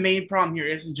think the main problem here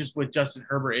isn't just with Justin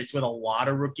Herbert. It's with a lot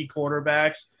of rookie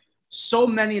quarterbacks. So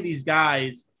many of these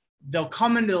guys, they'll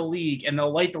come into the league and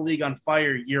they'll light the league on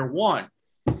fire year 1.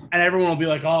 And everyone will be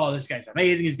like, oh, this guy's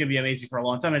amazing. He's going to be amazing for a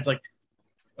long time. It's like,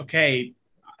 okay,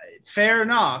 fair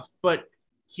enough. But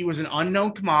he was an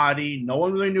unknown commodity. No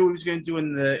one really knew what he was going to do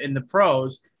in the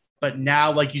pros. But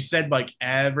now, like you said, like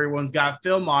everyone's got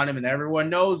film on him and everyone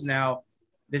knows now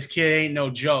this kid ain't no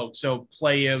joke. So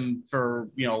play him for,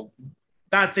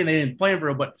 not saying they didn't play him for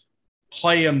real, but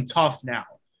play him tough now.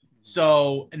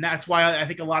 So, and that's why I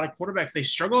think a lot of quarterbacks, they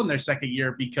struggle in their second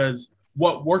year because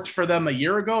what worked for them a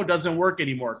year ago doesn't work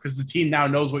anymore because the team now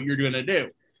knows what you're going to do.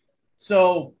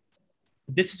 So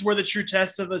this is where the true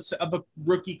test of a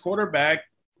rookie quarterback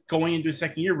going into a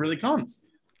second year really comes.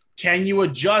 Can you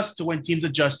adjust to when teams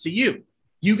adjust to you?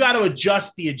 You got to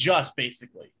adjust the adjust,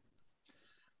 basically.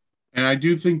 And I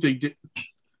do think they did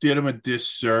him a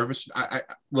disservice.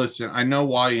 Listen, I know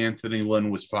why Anthony Lynn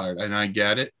was fired, and I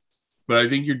get it. But I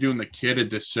think you're doing the kid a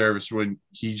disservice when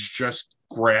he's just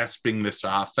grasping this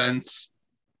offense.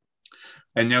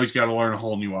 And now he's got to learn a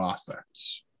whole new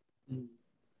offense.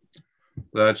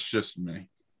 That's just me.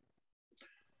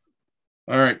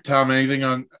 All right, Tom,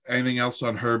 anything else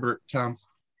on Herbert, Tom?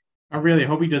 I really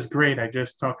hope he does great. I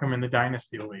just took him in the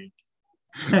Dynasty League.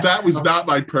 That was not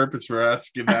my purpose for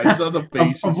asking that. It's not the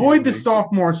basis. Avoid the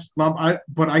sophomore slump.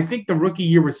 But I think the rookie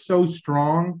year was so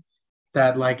strong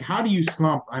that, like, how do you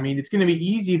slump? I mean, it's going to be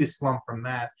easy to slump from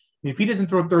that. I mean, if he doesn't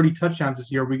throw 30 touchdowns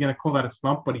this year, are we going to call that a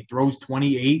slump? But he throws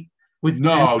 28 with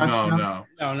no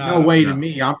way to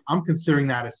me. I'm considering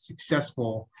that a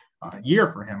successful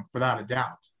year for him, without a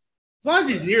doubt. As long as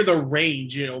he's near the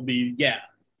range, it'll be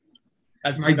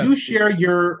I do share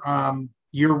your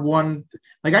year one.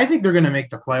 Like, I think they're going to make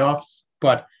the playoffs,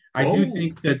 but I do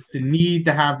think that the need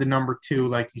to have the number 2,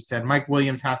 like you said, Mike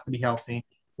Williams has to be healthy,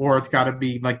 or it's got to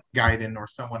be like Guyton or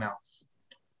someone else.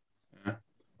 Yeah.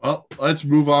 Well, let's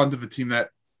move on to the team that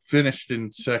finished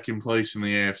in second place in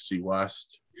the AFC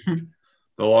West.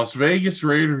 The Las Vegas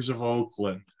Raiders of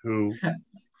Oakland, who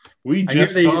we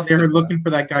just they were looking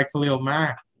for that guy Khalil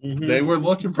Mack. Mm-hmm. They were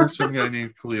looking for some guy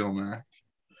named Khalil Mack.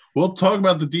 We'll talk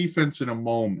about the defense in a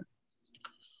moment.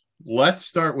 Let's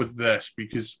start with this,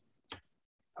 because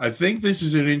I think this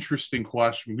is an interesting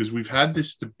question, because we've had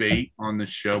this debate on this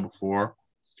show before.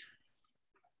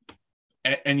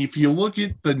 And if you look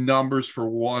at the numbers for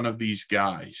one of these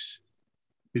guys,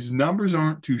 his numbers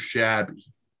aren't too shabby.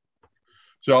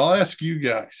 So I'll ask you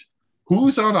guys,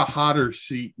 who's on a hotter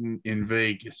seat in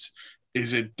Vegas?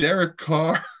 Is it Derek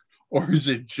Carr or is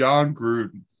it John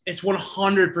Gruden? It's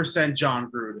 100%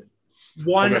 John Gruden.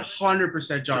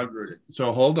 100% John Gruden.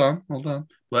 So hold on.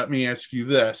 Let me ask you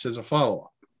this as a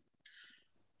follow-up.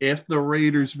 If the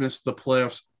Raiders miss the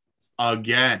playoffs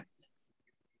again,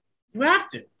 you have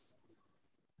to.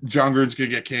 John Gruden's going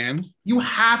to get canned? You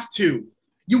have to.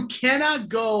 You cannot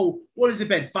go, what has it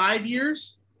been, 5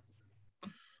 years?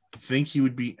 I think he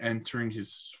would be entering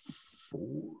his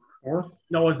fourth?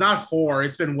 No, it's not 4.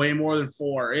 It's been way more than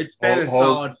 4. It's been a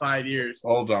solid 5 years.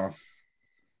 Hold on.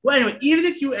 Well, anyway, even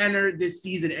if you enter this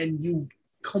season and you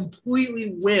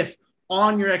completely whiff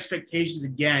on your expectations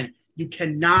again, you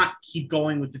cannot keep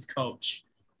going with this coach.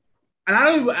 And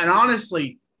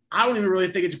honestly, I don't even really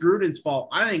think it's Gruden's fault.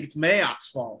 I think it's Mayock's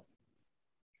fault.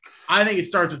 I think it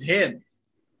starts with him.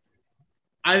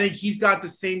 I think he's got the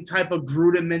same type of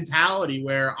Gruden mentality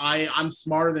where I'm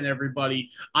smarter than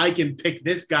everybody. I can pick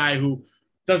this guy who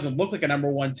doesn't look like a number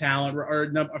 1 talent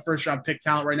or a first-round pick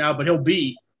talent right now, but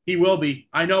he will be.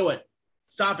 I know it.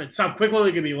 Stop it. Stop quickly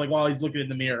looking at me like while he's looking in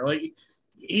the mirror. Like,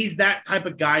 he's that type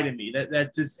of guy to me.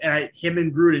 That just him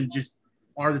and Gruden just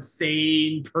are the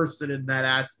same person in that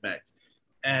aspect.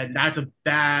 And that's a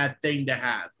bad thing to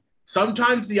have.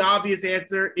 Sometimes the obvious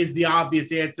answer is the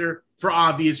obvious answer for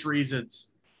obvious reasons.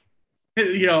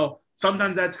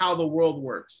 Sometimes that's how the world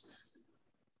works.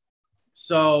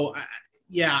 So,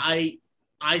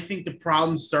 I think the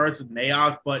problem starts with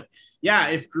Mayock. But,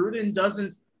 if Gruden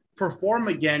doesn't perform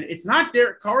again, it's not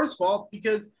Derek Carr's fault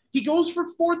because he goes for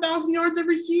 4,000 yards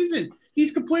every season.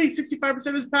 He's completing 65%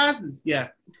 of his passes. Yeah.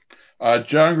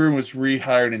 John Gruden was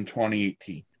rehired in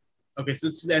 2018. Okay, so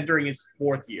this is entering his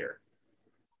 4th year.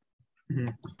 Mm-hmm.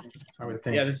 I would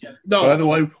think. By the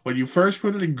way, when you first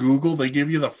put it in Google, they give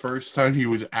you the first time he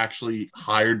was actually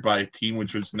hired by a team,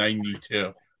 which was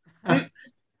 92. All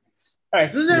right,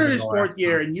 so this is entering his 4th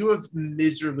year, and you have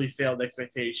miserably failed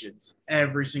expectations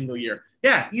every single year.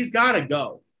 Yeah, he's got to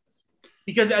go.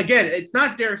 Because, again, it's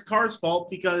not Derek Carr's fault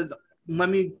because let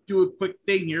me do a quick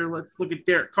thing here. Let's look at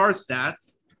Derek Carr's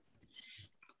stats.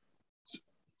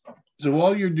 So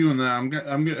while you're doing that, I'm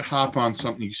gonna hop on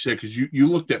something you said because you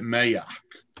looked at Mayock,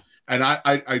 and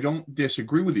I don't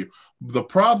disagree with you. The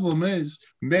problem is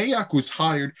Mayock was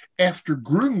hired after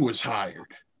Gruden was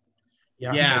hired.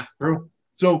 Yeah. True.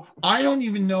 So I don't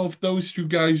even know if those two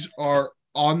guys are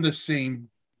on the same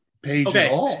page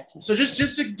at all. So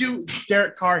just to do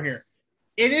Derek Carr here.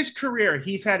 In his career,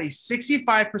 he's had a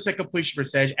 65% completion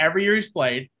percentage every year he's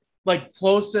played, like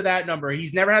close to that number.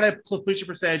 He's never had a completion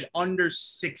percentage under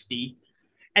 60.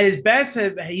 And his best,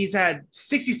 he's had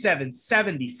 67,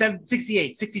 70,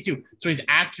 68, 62. So he's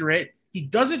accurate. He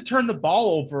doesn't turn the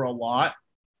ball over a lot.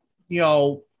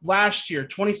 last year,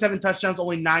 27 touchdowns,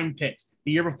 only 9 picks.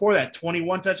 The year before that,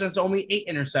 21 touchdowns, only 8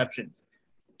 interceptions.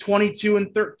 22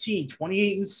 and 13,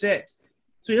 28 and 6.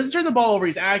 So he doesn't turn the ball over.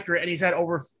 He's accurate, and he's had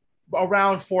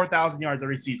around 4,000 yards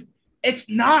every season. It's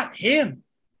not him.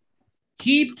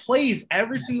 He plays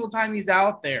every single time he's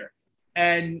out there,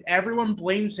 and everyone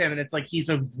blames him. And it's like he's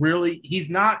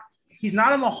not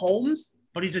a Mahomes,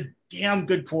 but he's a damn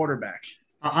good quarterback.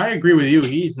 I agree with you.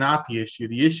 He's not the issue.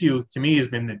 The issue to me has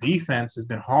been the defense has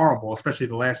been horrible, especially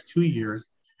the last 2 years.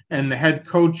 And the head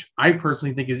coach, I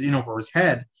personally think, is in over his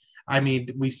head. I mean,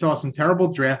 we saw some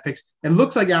terrible draft picks. It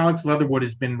looks like Alex Leatherwood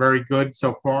has been very good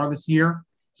so far this year.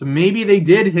 So maybe they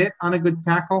did hit on a good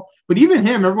tackle. But even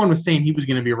him, everyone was saying he was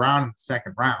going to be around in the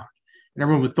second round. And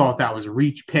everyone thought that was a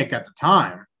reach pick at the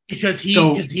time. Because he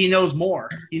knows more.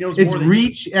 He knows it's more. It's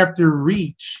reach after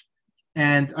reach.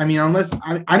 And, I mean, unless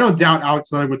 – I don't doubt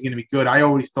Alex Leatherwood's going to be good. I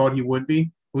always thought he would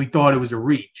be. We thought it was a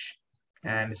reach.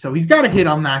 And so he's got to hit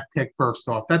on that pick first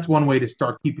off. That's one way to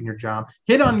start keeping your job.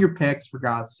 Hit on your picks, for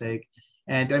God's sake.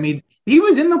 And, I mean, he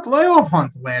was in the playoff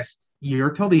hunt last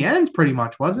year till the end pretty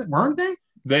much, weren't they?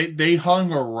 They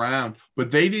hung around,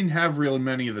 but they didn't have really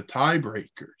many of the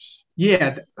tiebreakers.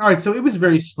 Yeah. All right, so it was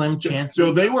very slim chance.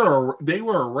 So they were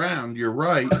around, you're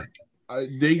right.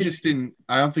 They just didn't –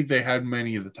 I don't think they had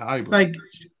many of the tiebreakers. It's like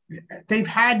they've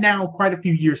had now quite a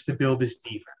few years to build this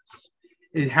defense.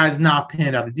 It has not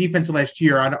panned out. The defense last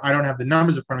year, I don't have the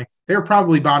numbers in front of me. They were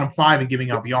probably bottom 5 and giving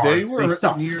up yards. They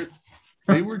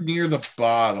were near the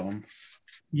bottom.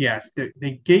 Yes,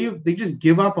 they just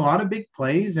give up a lot of big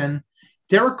plays, and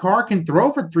Derek Carr can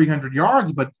throw for 300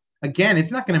 yards, but again,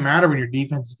 it's not going to matter when your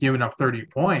defense is giving up 30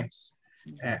 points.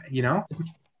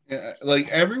 Like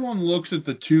everyone looks at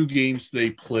the 2 games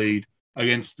they played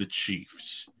against the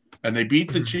Chiefs, and they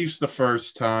beat the Chiefs the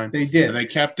first time. They did, and they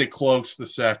kept it close the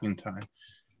second time.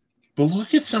 But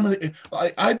look at some of the.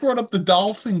 I brought up the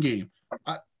Dolphin game.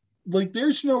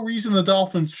 There's no reason the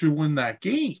Dolphins should win that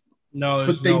game. No,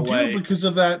 but they do because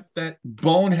of that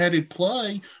boneheaded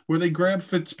play where they grab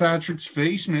Fitzpatrick's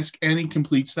face mask and he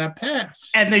completes that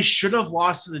pass. And they should have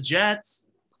lost to the Jets.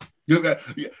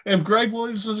 If Greg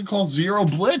Williams doesn't call zero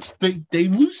blitz, they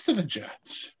lose to the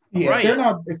Jets. Yeah,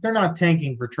 right. If they're not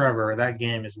tanking for Trevor, that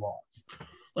game is lost.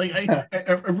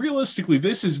 Realistically,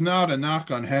 this is not a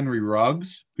knock on Henry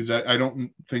Ruggs because I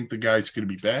don't think the guy's going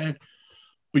to be bad.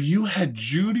 But you had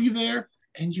Judy there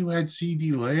and you had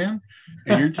CeeDee Lamb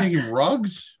and you're taking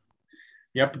Ruggs?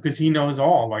 Yep, because he knows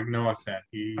all, like Noah said.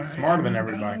 He's smarter than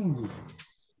everybody.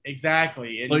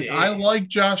 Exactly. I like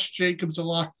Josh Jacobs a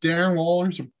lot. Darren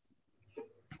Waller's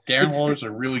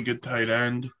a really good tight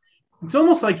end. It's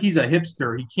almost like he's a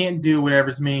hipster. He can't do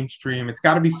whatever's mainstream. It's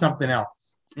got to be something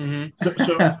else. Mm-hmm.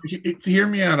 So hear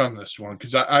me out on this one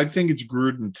because I think it's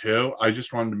Gruden too. I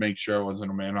just wanted to make sure I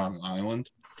wasn't a man on an island.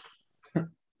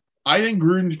 I think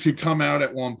Gruden could come out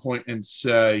at one point and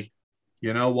say,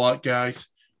 you know what, guys?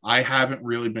 I haven't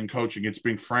really been coaching. It's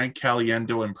been Frank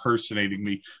Caliendo impersonating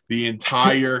me the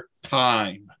entire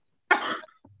time.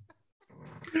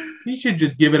 He should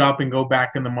just give it up and go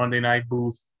back in the Monday night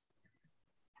booth.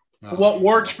 What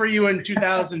worked for you in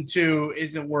 2002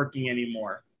 isn't working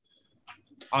anymore.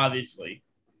 Obviously.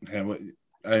 Yeah,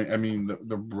 I mean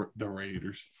the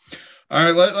Raiders. All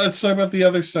right, let's talk about the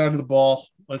other side of the ball.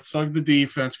 Let's talk the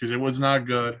defense because it was not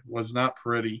good. It was not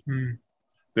pretty.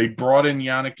 They brought in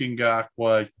Yannick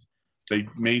Ngakoue. They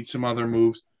made some other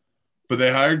moves, but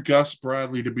they hired Gus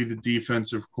Bradley to be the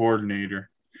defensive coordinator.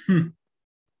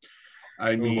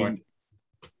 I mean,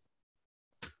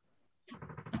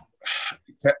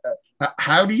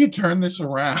 how do you turn this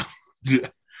around?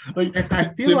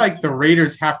 I feel like the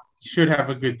Raiders should have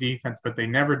a good defense, but they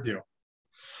never do.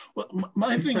 Well,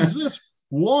 my thing is this.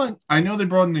 One, I know they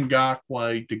brought in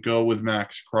Ngakoue to go with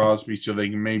Max Crosby so they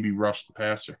can maybe rush the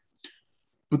passer.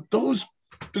 But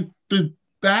the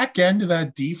back end of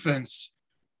that defense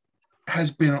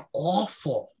has been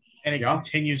awful. And it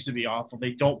continues to be awful.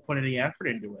 They don't put any effort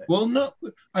into it. Well, no.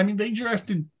 I mean, they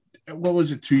drafted, what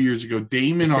was it, 2 years ago?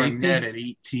 Damon Arnett at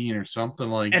 18 or something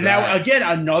like that. And now, again,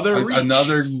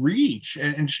 another reach.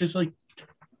 And it's just like,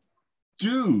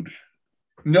 dude,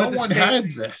 no one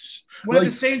had this. But at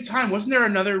the same time, wasn't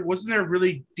there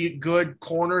really good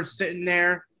corner sitting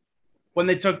there when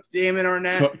they took Damon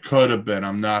Arnett? Could have been.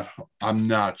 I'm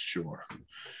not sure.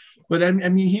 But I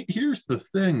mean, here's the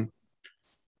thing.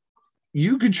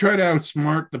 You could try to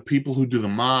outsmart the people who do the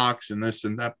mocks and this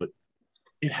and that, but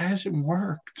it hasn't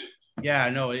worked. Yeah,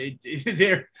 no,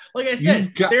 like I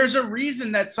said, there's a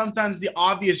reason that sometimes the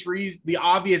obvious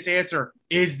answer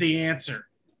is the answer.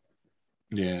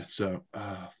 Yeah, so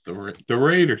the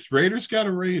Raiders got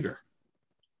a Raider.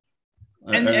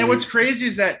 And what's crazy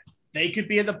is that they could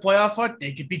be in the playoff hunt.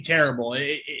 They could be terrible.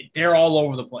 They're all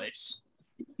over the place.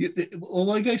 Well,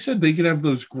 like I said, they could have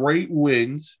those great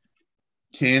wins.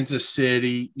 Kansas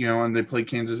City, and they play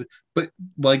Kansas City. But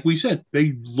like we said,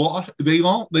 they lost.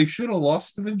 They should have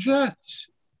lost to the Jets.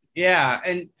 Yeah,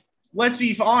 and let's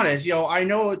be honest. I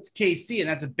know it's KC, and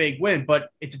that's a big win, but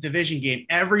it's a division game.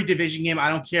 Every division game, I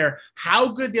don't care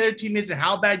how good the other team is and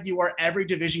how bad you are. Every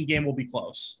division game will be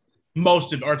close.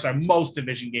 Most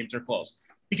division games are close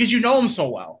because you know them so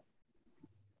well.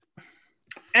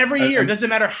 Every year, doesn't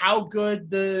matter how good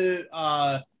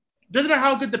the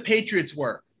Patriots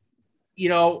were.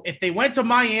 If they went to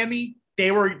Miami,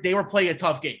 they were playing a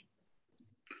tough game.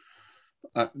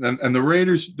 And the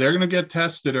Raiders, they're going to get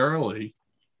tested early.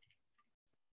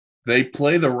 They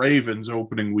play the Ravens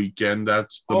opening weekend.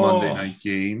 That's the Monday night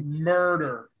game.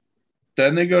 Murder.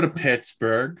 Then they go to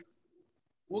Pittsburgh.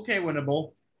 Okay,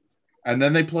 winnable. And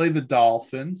then they play the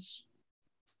Dolphins.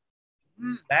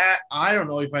 That I don't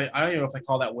know if I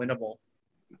call that winnable.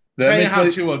 Then how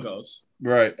Tua goes.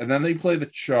 Right, and then they play the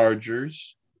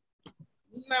Chargers.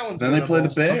 That one's then winnable. They play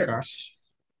the Bears. Okay.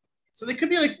 So they could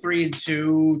be like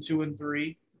 3-2,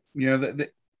 2-3.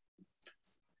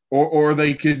 Or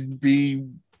they could be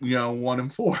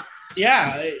 1-4.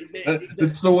 Yeah,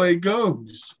 it's the way it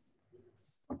goes.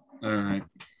 All right,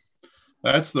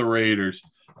 that's the Raiders.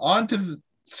 On to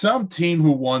some team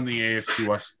who won the AFC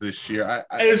West this year.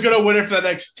 I is going to win it for the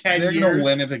next 10 years. They're going to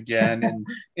win it again, and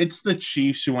it's the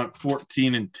Chiefs who went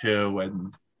 14-2.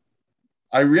 And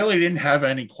I really didn't have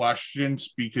any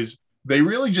questions because they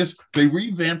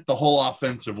revamped the whole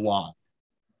offensive line,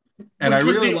 and I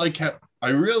really like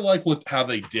how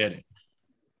they did it.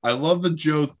 I love the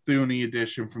Joe Thuney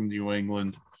addition from New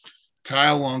England.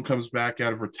 Kyle Long comes back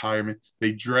out of retirement.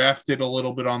 They drafted a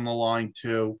little bit on the line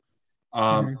too.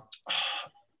 I'm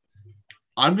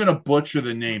going to butcher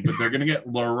the name, but they're going to get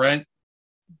Laurent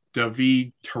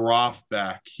David Taroff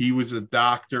back. He was a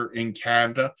doctor in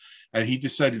Canada, and he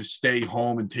decided to stay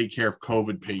home and take care of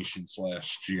COVID patients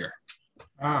last year.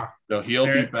 So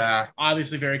he'll be back.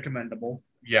 Obviously very commendable.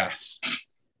 Yes.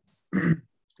 Good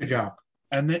job.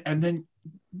 And then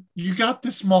you got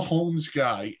this Mahomes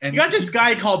guy. And you got this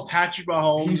guy called Patrick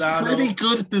Mahomes. He's pretty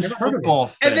good at this football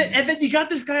thing. And then you got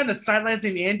this guy on the sidelines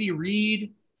named Andy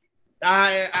Reid.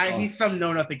 He's some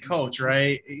know-nothing coach,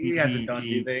 right? He hasn't done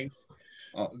anything.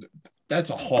 That's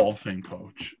a Hall of Fame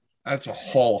coach.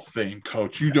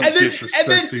 You don't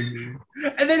disrespect me.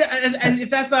 And then, if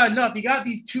that's not enough, you got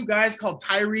these two guys called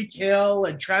Tyreek Hill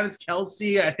and Travis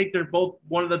Kelce. I think they're both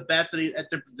one of the best at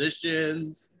their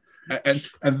positions.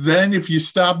 And then if you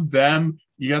stop them,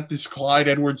 you got this Clyde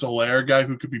Edwards-Helaire guy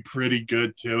who could be pretty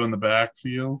good too in the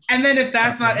backfield. And then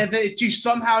if you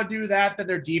somehow do that, then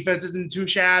their defense isn't too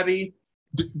shabby.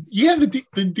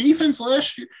 The defense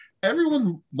last year,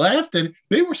 everyone laughed at it.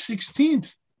 They were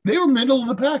 16th. They were middle of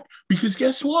the pack because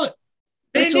guess what?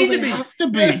 That's all they have to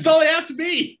be. That's all they have to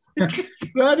be.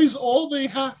 That is all they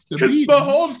have to Because be.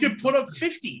 Mahomes can put up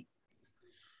 50.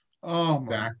 Oh,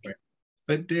 exactly.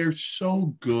 But they're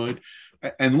so good.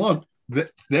 And look,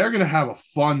 they're going to have a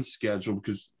fun schedule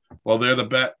because, well,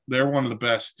 they're one of the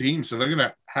best teams, so they're going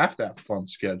to have a fun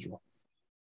schedule.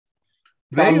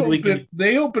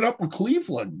 They open up with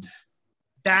Cleveland.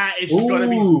 That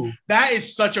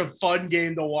is such a fun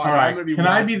game to watch. All right.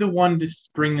 I be the one to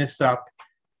bring this up?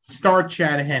 Start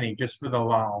Chad Henne just for the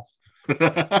lulz.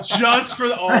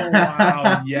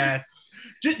 Wow, yes.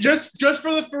 Just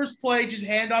for the first play, just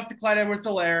hand off to Clyde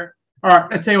Edwards-Helaire. All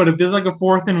right, I tell you what, if there's like a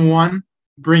 4th and 1,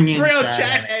 bring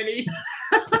Chad Henne.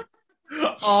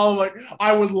 Oh my!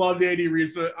 I would love Andy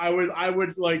Reid for. I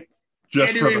would like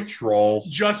just for the troll.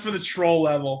 Just for the troll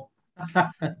level.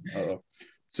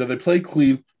 So they play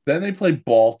Cleveland, then they play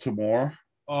Baltimore.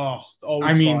 Oh,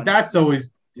 fun. That's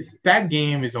always that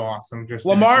game is awesome. Just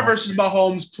Lamar versus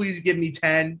Mahomes. Please give me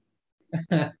 10.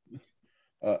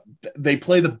 They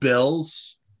play the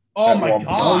Bills. Oh my God!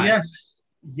 Oh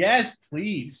yes,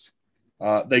 please.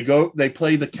 They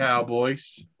play the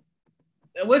Cowboys.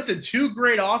 Listen, 2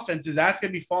 great offenses. That's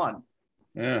gonna be fun.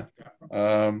 Yeah.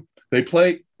 They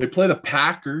play the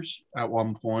Packers at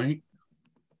one point.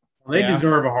 Well, they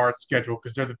deserve a hard schedule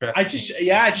because they're the best. I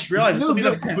just realized this will be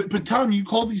but Tom, you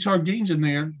call these hard games in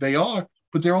there. They are,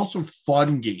 but they're also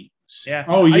fun games. Yeah.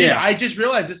 Oh yeah. I just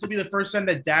realized this will be the first time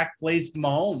that Dak plays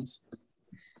Mahomes.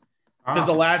 Because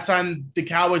the last time the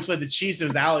Cowboys played the Chiefs, it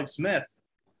was Alex Smith.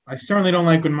 I certainly don't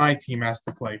like when my team has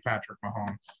to play Patrick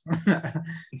Mahomes.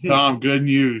 Tom, good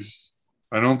news.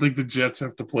 I don't think the Jets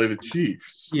have to play the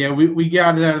Chiefs. Yeah, we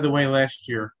got it out of the way last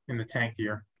year in the tank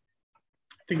year.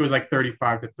 I think it was like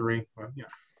 35-3. But,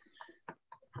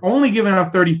 only giving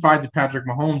up 35 to Patrick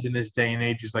Mahomes in this day and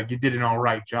age is like you did an all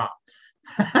right job.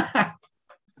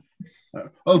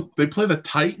 They play the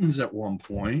Titans at one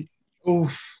point.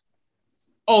 Oof.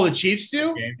 Oh, the Chiefs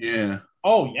do? Yeah.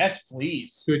 Oh, yes,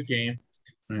 please. Good game.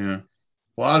 Yeah.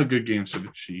 A lot of good games for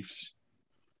the Chiefs.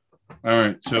 All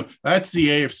right. So that's the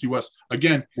AFC West.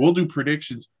 Again, we'll do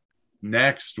predictions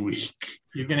next week.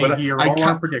 You're going to hear all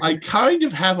our predictions. I kind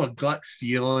of have a gut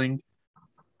feeling.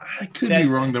 I could be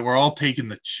wrong that we're all taking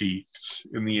the Chiefs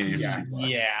in the AFC West.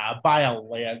 Yeah, by a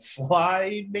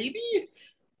landslide, maybe?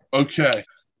 Okay.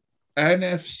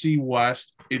 NFC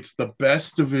West, it's the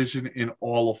best division in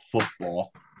all of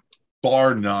football,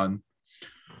 bar none.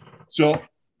 So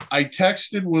I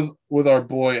texted with our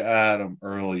boy Adam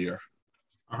earlier.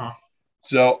 Uh-huh.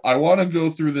 So I want to go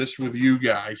through this with you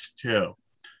guys too.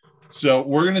 So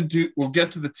we'll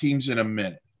get to the teams in a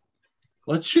minute.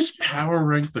 Let's just power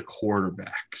rank the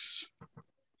quarterbacks.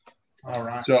 All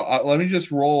right. So let me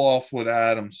just roll off what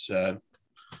Adam said.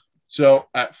 So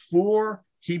at 4,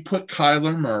 he put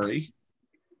Kyler Murray.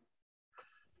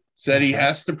 Said he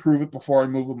has to prove it before I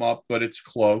move him up, but it's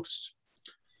close.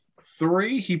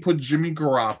 3, he put Jimmy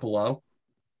Garoppolo,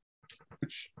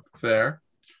 which fair.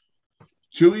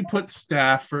 2, he put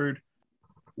Stafford.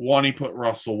 1, he put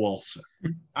Russell Wilson.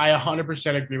 I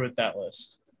 100% agree with that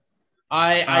list.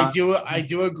 I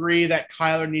do agree that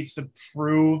Kyler needs to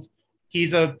prove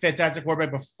he's a fantastic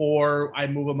quarterback before I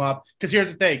move him up. Because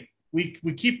here's the thing. We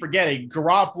keep forgetting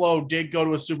Garoppolo did go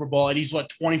to a Super Bowl and he's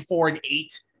 24-8.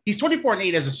 He's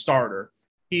 24-8 as a starter.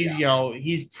 He's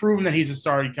he's proven that he's a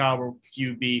starting caliber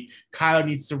QB. Kyler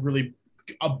needs to really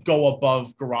go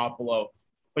above Garoppolo.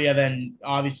 But yeah, then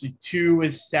obviously 2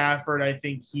 is Stafford. I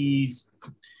think he's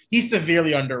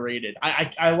severely underrated.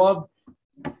 I love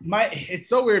it's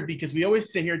so weird because we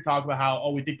always sit here and talk about how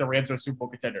we think the Rams are a Super Bowl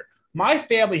contender. My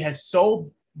family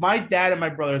my dad and my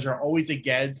brothers are always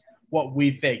against what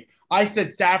we think. I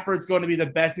said Stafford's going to be the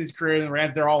best in his career in the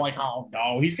Rams. They're all like, oh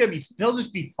no, he'll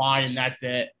just be fine and that's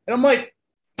it. And I'm like,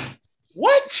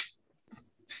 what?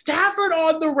 Stafford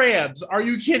on the Rams? Are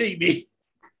you kidding me?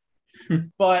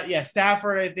 But yeah,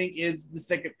 Stafford, I think, is the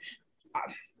second.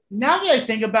 Now that I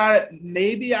think about it,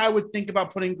 maybe I would think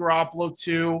about putting Garoppolo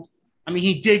too. I mean,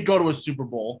 he did go to a Super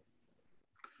Bowl,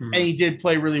 and he did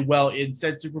play really well in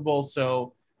said Super Bowl.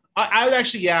 So I would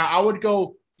actually, I would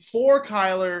go 4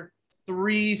 Kyler,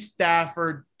 3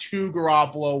 Stafford, 2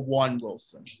 Garoppolo, 1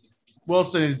 Wilson.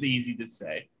 Wilson is easy to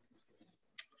say.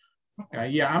 Okay,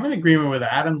 yeah, I'm in agreement with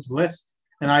Adam's list.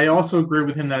 And I also agree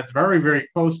with him that it's very, very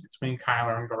close between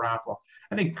Kyler and Garoppolo.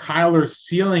 I think Kyler's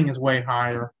ceiling is way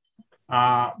higher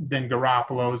than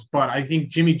Garoppolo's, but I think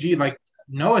Jimmy G, like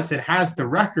Noah said, has the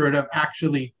record of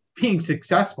actually being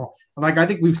successful. Like I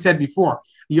think we've said before,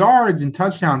 yards and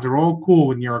touchdowns are all cool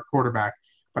when you're a quarterback.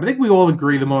 But I think we all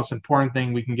agree the most important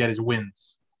thing we can get is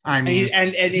wins. I mean,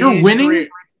 and you're winning. Career,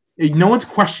 no one's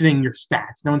questioning your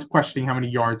stats. No one's questioning how many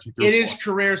yards you threw. In his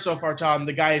career so far, Tom,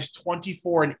 the guy is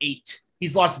 24-8.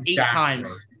 He's lost 8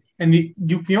 times. And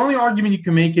the only argument you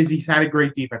can make is he's had a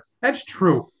great defense. That's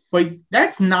true. But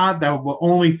that's not the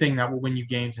only thing that will win you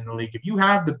games in the league. If you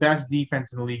have the best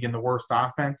defense in the league and the worst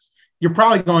offense, you're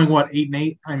probably going,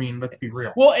 8-8? I mean, let's be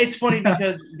real. Well, it's funny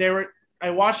because I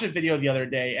watched a video the other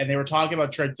day, and they were talking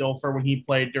about Trent Dilfer when he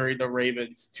played during the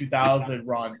Ravens 2000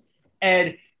 run.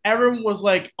 And everyone was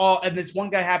like, and this one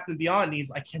guy happened to be on, and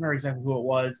I can't remember exactly who it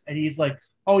was. And he's like,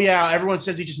 oh, yeah, everyone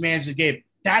says he just managed the game.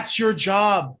 That's your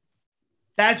job.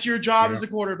 That's your job as a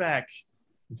quarterback.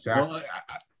 Exactly. Well,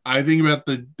 I think about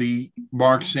the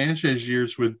Mark Sanchez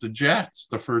years with the Jets,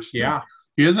 the first year. Yeah.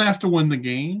 He doesn't have to win the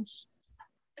games.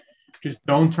 Just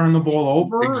don't turn the ball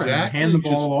over and hand the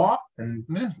ball off. And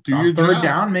do your third job.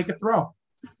 Down, make a throw.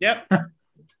 Yep.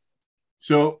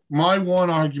 So my one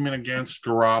argument against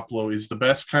Garoppolo is the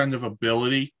best kind of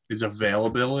ability is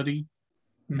availability.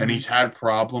 Mm-hmm. And he's had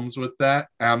problems with that.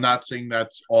 And I'm not saying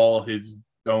that's all his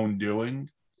own doing.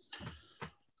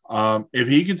 If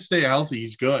he can stay healthy,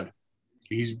 he's good.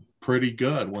 He's pretty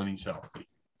good when he's healthy.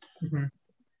 Mm-hmm.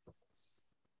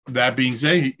 That being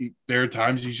said, there are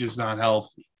times he's just not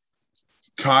healthy.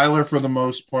 Kyler, for the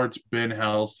most part, has been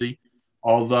healthy,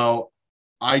 although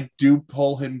I do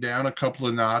pull him down a couple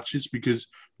of notches because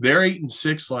they're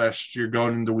 8-6 last year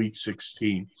going into week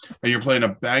 16. And you're playing a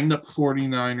banged-up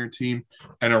 49er team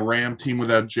and a Ram team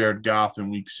without Jared Goff in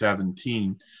week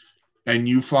 17. And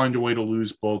you find a way to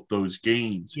lose both those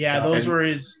games. Yeah, those were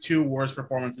his 2 worst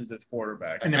performances as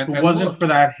quarterback. And if it wasn't for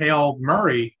that Hail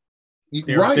Murray,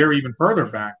 they're even further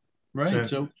back. Right.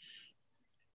 So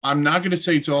I'm not going to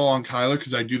say it's all on Kyler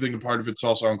because I do think a part of it's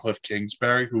also on Cliff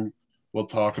Kingsbury, who we'll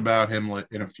talk about him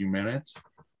in a few minutes.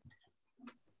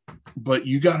 but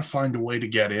you got to find a way to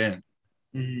get in.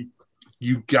 Mhm.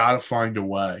 You got to find a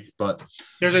way. But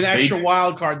there's an extra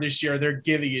wild card this year. They're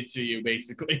giving it to you,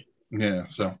 basically. Yeah,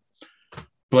 so.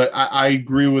 But I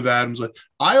agree with Adams.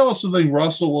 I also think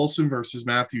Russell Wilson versus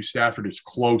Matthew Stafford is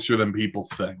closer than people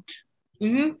think.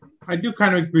 Mm-hmm. I do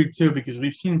kind of agree, too, because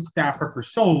we've seen Stafford for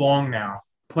so long now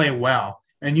play well.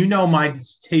 And you know my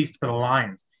distaste for the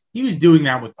Lions. He was doing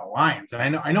that with the Lions.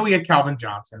 And I know he had Calvin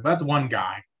Johnson, but that's one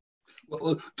guy.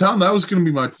 Well, Tom, that was going to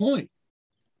be my point.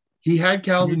 He had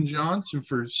Calvin Johnson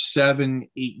for 7-8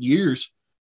 years.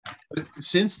 But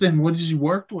since then, what has he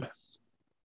worked with?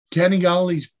 Kenny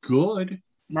Gallay's good.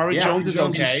 Marvin Jones is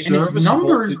okay. And his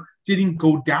numbers didn't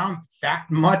go down that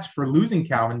much for losing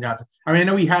Calvin Johnson. I mean, I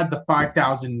know he had the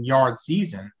 5,000-yard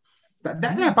season.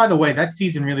 That, by the way, that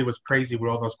season really was crazy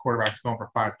with all those quarterbacks going for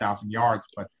 5,000 yards.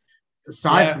 But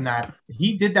aside from that,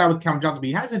 he did that with Calvin Johnson, but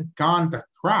he hasn't gone to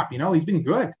crap. You know, he's been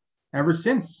good ever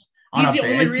since. He's the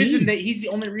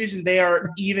only reason they were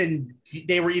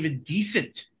even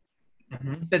decent.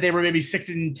 Mm-hmm. That they were maybe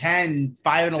 6-10,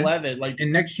 5-11.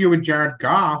 And next year with Jared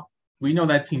Goff, we know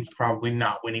that team's probably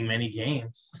not winning many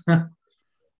games.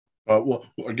 Well,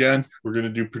 again, we're going to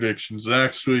do predictions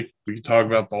next week. We can talk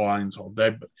about the Lions all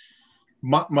day.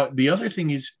 But the other thing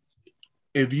is,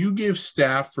 if you give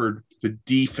Stafford the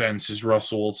defense as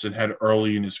Russell Wilson had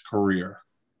early in his career,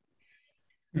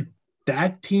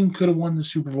 that team could have won the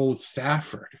Super Bowl with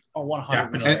Stafford. Oh,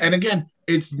 100%. And again,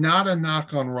 it's not a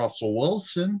knock on Russell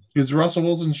Wilson because Russell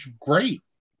Wilson's great.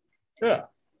 Yeah.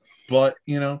 But,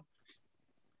 you know.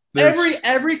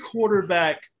 Every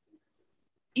quarterback,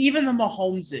 even the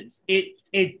Mahomeses,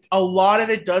 a lot of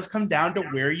it does come down to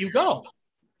where you go.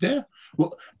 Yeah.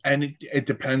 Well, and it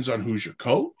depends on who's your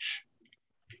coach.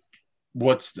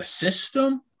 What's the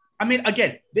system? I mean,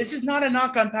 again, this is not a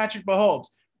knock on Patrick Mahomes.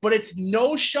 But it's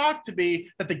no shock to me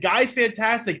that the guy's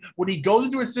fantastic when he goes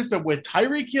into a system with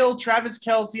Tyreek Hill, Travis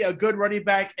Kelce, a good running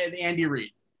back, and Andy Reid.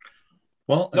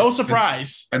 Well, no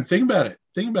surprise. And think about it.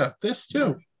 Think about this,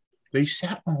 too. They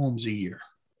sat Mahomes a year.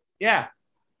 Yeah.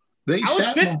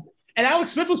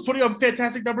 Alex Smith was putting up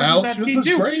fantastic numbers with that team,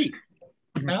 too. Great.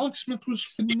 Alex Smith was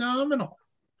phenomenal.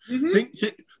 Mm-hmm.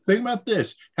 Think about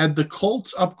this. Had the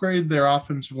Colts upgraded their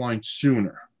offensive line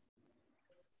sooner,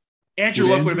 Andrew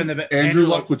Luck would have been Andrew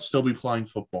Luck would still be playing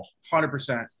football.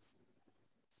 100%.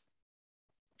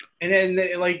 And then,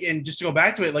 and just to go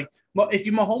back to it, if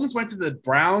Mahomes went to the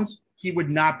Browns, he would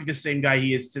not be the same guy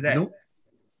he is today. Nope.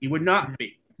 He would not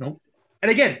be. Nope.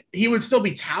 And again, he would still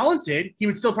be talented. He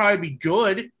would still probably be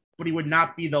good, but he would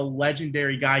not be the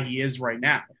legendary guy he is right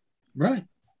now. Right.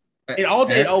 A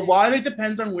lot of it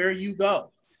depends on where you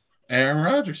go. Aaron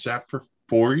Rodgers sat for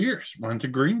 4 years, went to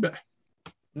Green Bay.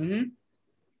 Mm-hmm.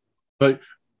 But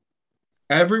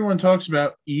everyone talks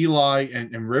about Eli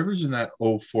and Rivers in that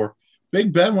 04.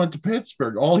 Big Ben went to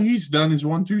Pittsburgh. All he's done is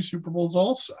won 2 Super Bowls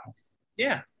also.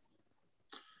 Yeah.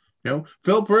 You know,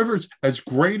 Phillip Rivers, as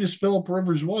great as Phillip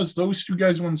Rivers was, those 2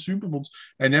 guys won Super Bowls,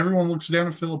 and everyone looks down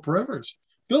at Phillip Rivers.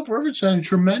 Phillip Rivers had a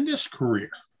tremendous career.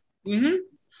 Mm-hmm.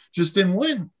 Just didn't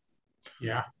win.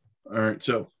 Yeah. All right,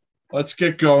 so let's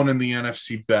get going in the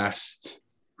NFC Best.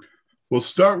 We'll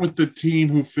start with the team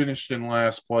who finished in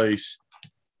last place.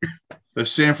 The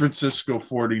San Francisco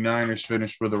 49ers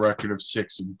finished with a record of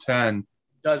 6-10.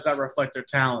 Does that reflect their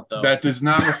talent, though? That does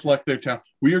not reflect their talent.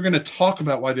 We are going to talk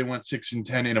about why they went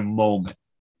 6-10 in a moment,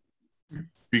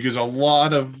 because a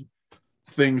lot of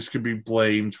things could be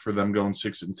blamed for them going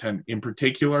 6-10. In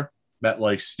particular,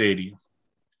 MetLife Stadium.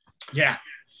 Yeah.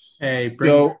 Hey, bring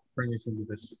us into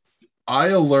this. I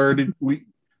alerted.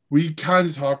 We kind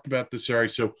of talked about this already.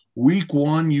 So week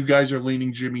 1, you guys are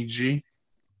leaning Jimmy G.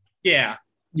 Yeah.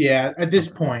 Yeah, at this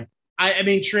point. I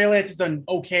mean, Trey Lance has done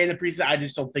okay in the preseason. I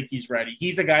just don't think he's ready.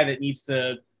 He's a guy that needs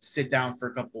to sit down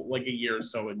for a year or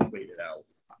so and wait it out.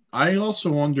 I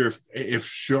also wonder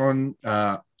if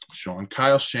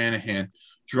Kyle Shanahan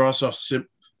draws off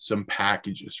some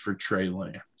packages for Trey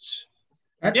Lance.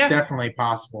 That's definitely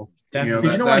possible.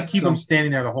 Definitely. You don't want to keep him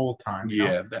standing there the whole time.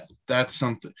 Yeah, that's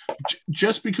something.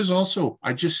 Just because also,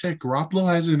 I just said Garoppolo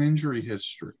has an injury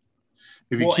history.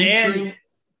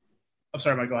 I'm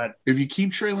sorry, Mike, go ahead. If you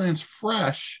keep Trey Lance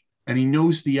fresh and he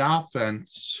knows the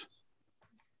offense,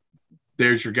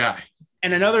 there's your guy.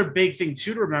 And another big thing,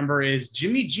 too, to remember is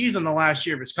Jimmy G's on the last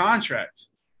year of his contract.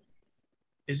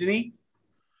 Isn't he?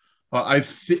 I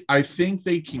think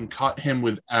they can cut him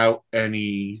without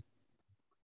any...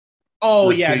 Oh,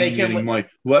 yeah, they can.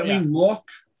 Let me look.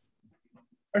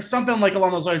 Or something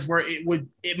along those lines where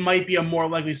it might be a more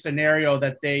likely scenario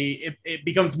that it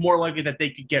becomes more likely that they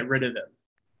could get rid of him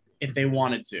if they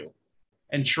wanted to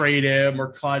and trade him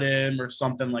or cut him or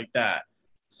something like that.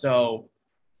 So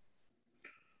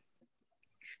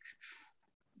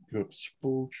Go to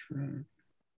Spooltrack.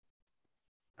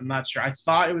 I'm not sure. I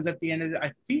thought it was at the end of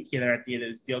I think they're at the end of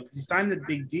this deal because he signed the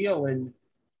big deal in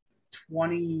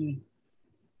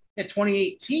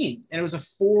 2018. And it was a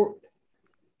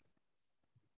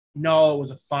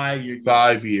 5-year deal.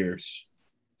 5 years.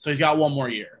 So he's got one more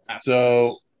year.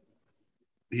 So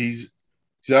he's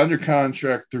under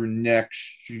contract through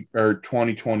next year, or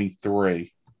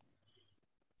 2023.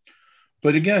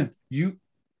 But again,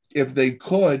 if they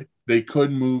could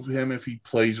move him if he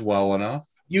plays well enough.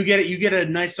 You get a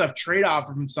nice enough trade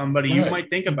offer from somebody, right. You might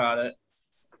think about it.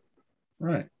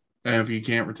 Right. And if you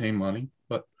can't retain money.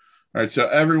 But all right, so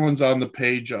everyone's on the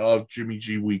page of Jimmy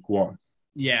G week 1.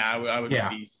 Yeah, I would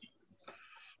be.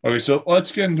 Okay, so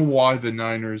let's get into why the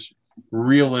Niners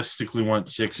realistically went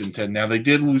 6-10. Now they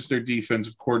did lose their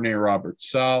defensive coordinator Robert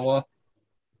Saleh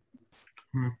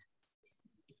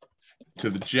to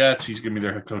the Jets. He's going to be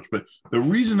their head coach. But the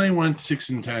reason they went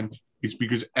 6-10 is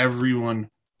because everyone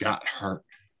got hurt.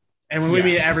 And when we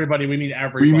mean everybody, we mean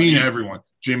everybody. We mean everyone.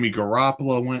 Jimmy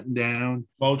Garoppolo went down.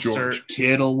 Mostert. George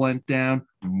Kittle went down.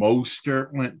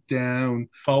 Mostert went down.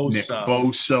 Nick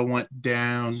Bosa went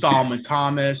down. Solomon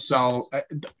Thomas.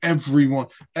 Everyone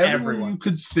you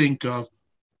could think of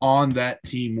on that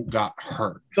team got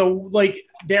hurt. So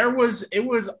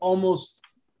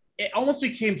it almost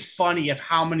became funny of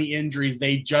how many injuries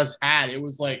they just had. It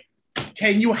was like,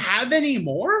 can you have any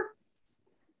more?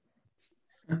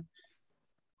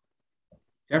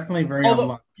 Definitely very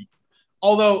unlucky.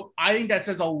 Although I think that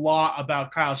says a lot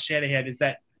about Kyle Shanahan is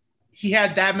that he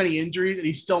had that many injuries and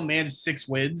he still managed 6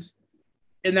 wins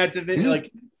in that division. Like,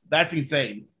 that's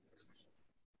insane.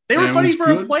 They were fighting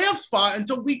for a playoff spot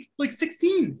until week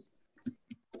 16.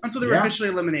 Until they were officially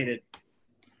eliminated.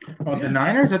 Well, the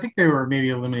Niners, I think they were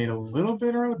maybe eliminated a little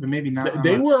bit early, but maybe not.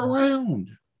 They were around.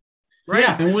 Right.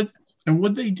 Yeah. And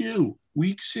what they do?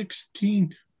 Week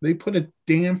 16, they put a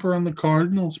damper on the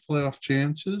Cardinals' playoff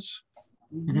chances.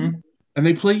 Mm-hmm. And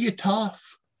they play you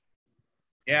tough.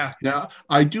 Yeah. Now,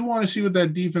 I do want to see what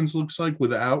that defense looks like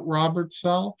without Robert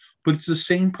Saleh, but it's the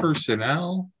same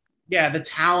personnel. Yeah, the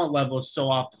talent level is still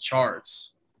off the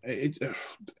charts.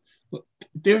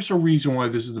 There's a reason why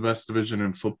this is the best division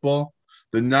in football.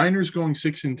 The Niners going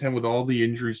 6-10 with all the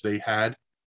injuries they had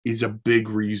is a big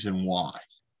reason why.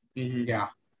 Mm-hmm. Yeah,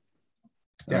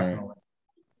 definitely. Right.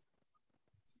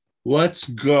 Let's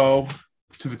go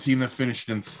to the team that finished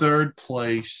in 3rd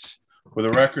place with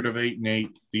a record of 8-8,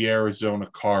 the Arizona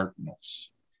Cardinals.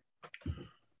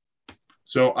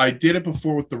 So I did it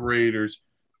before with the Raiders.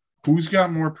 Who's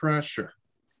got more pressure?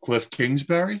 Cliff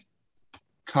Kingsbury?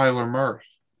 Kyler Murray?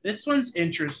 This one's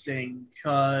interesting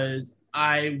because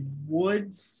I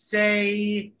would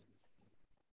say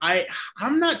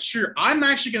I'm not sure. I'm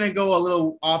actually going to go a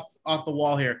little off the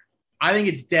wall here. I think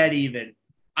it's dead even.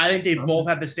 I think they both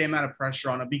have the same amount of pressure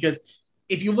on them because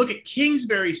if you look at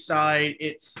Kingsbury's side,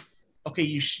 it's okay.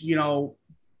 You know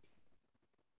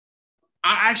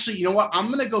what? I'm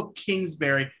going to go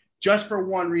Kingsbury just for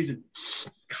one reason.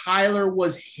 Kyler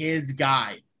was his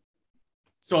guy.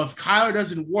 So if Kyler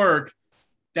doesn't work,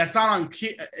 that's not on.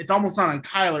 It's almost not on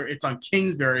Kyler. It's on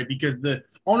Kingsbury because the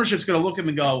ownership's going to look at him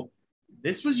and go,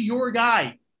 "This was your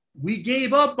guy. We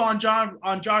gave up on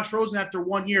Josh Rosen after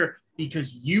 1 year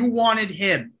because you wanted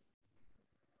him,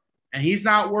 and he's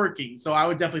not working." So I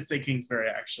would definitely say Kingsbury.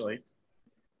 Actually,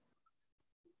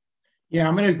 yeah,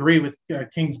 I'm going to agree with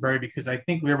Kingsbury because I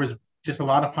think there was just a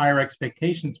lot of higher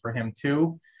expectations for him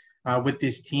too with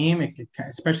this team,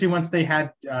 especially once they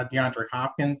had DeAndre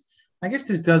Hopkins. I guess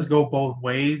this does go both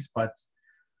ways, but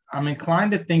I'm inclined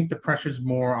to think the pressure's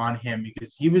more on him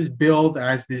because he was billed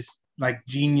as this like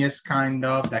genius kind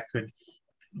of that could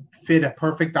fit a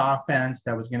perfect offense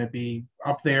that was going to be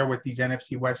up there with these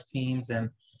NFC West teams.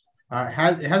 And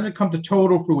it hasn't come to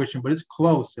total fruition, but it's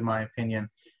close in my opinion.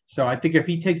 So I think if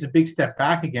he takes a big step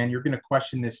back again, you're going to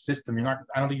question this system. I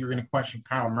don't think you're going to question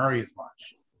Kyler Murray as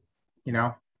much, you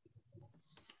know?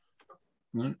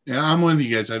 Yeah, I'm with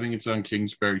you guys. I think it's on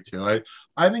Kingsbury too.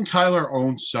 I think Kyler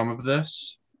owns some of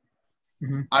this.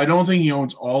 Mm-hmm. I don't think he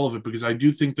owns all of it because I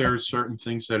do think there are certain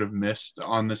things that have missed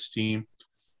on this team.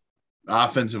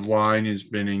 Offensive line has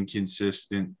been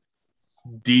inconsistent.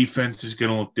 Defense is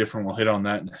going to look different. We'll hit on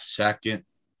that in a second.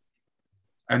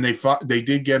 And they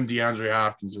did get him DeAndre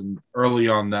Hopkins, and early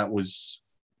on that was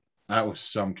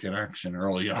some connection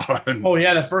early on. Oh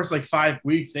yeah, the first 5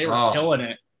 weeks they were killing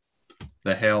it.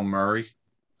 The Hail Murray.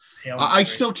 I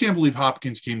still can't believe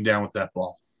Hopkins came down with that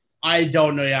ball. I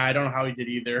don't know. Yeah, I don't know how he did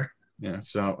either. Yeah,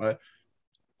 so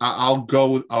I'll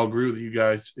agree with you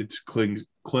guys. It's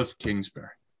Cliff Kingsbury.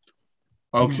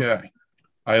 Okay.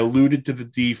 I alluded to the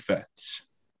defense.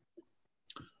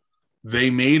 They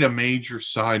made a major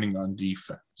signing on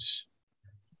defense.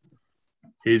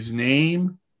 His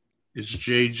name is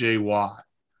J.J. Watt,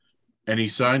 and he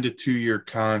signed a 2-year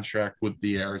contract with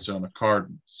the Arizona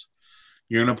Cardinals.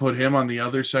 You're going to put him on the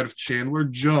other side of Chandler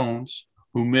Jones,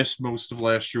 who missed most of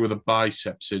last year with a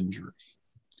biceps injury.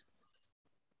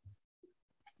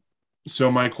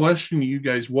 So my question to you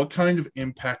guys, what kind of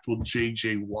impact will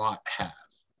J.J. Watt have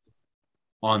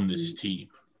on this team?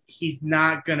 He's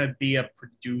not going to be a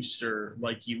producer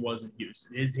like he was in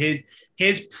Houston.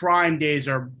 His prime days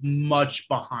are much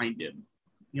behind him.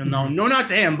 No, not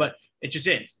to him, but it just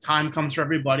is. Time comes for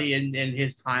everybody, and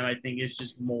his time, I think, is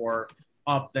just more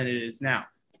up than it is now.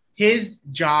 His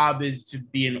job is to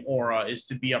be an aura, is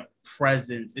to be a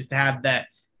presence, is to have that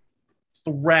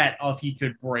threat of he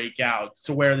could break out.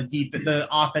 So where the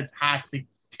offense has to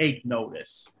take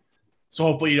notice. So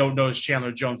hopefully you don't notice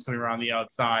Chandler Jones coming around the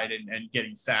outside and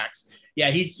getting sacks. Yeah,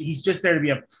 he's just there to be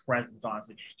a presence,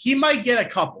 honestly. He might get a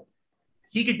couple.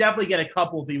 He could definitely get a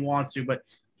couple if he wants to, but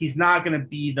he's not going to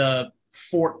be the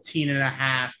 14 and a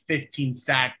half, 15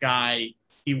 sack guy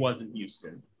he was in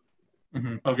Houston.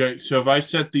 Mm-hmm. Okay, so if I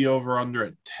set the over-under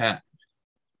at 10.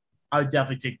 I would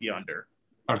definitely take the under.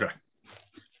 Okay.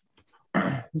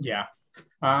 Yeah.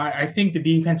 I think the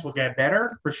defense will get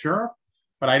better for sure,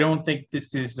 but I don't think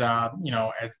this is, as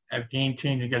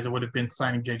game-changing as it would have been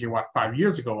signing J.J. Watt 5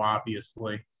 years ago,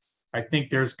 obviously. I think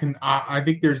there's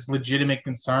legitimate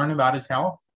concern about his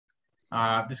health.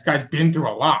 This guy's been through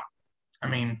a lot. I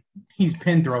mean, he's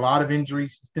been through a lot of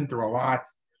injuries. He's been through a lot.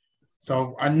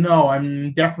 So, no,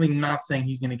 I'm definitely not saying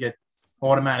he's going to get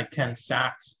automatic 10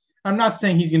 sacks. I'm not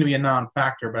saying he's going to be a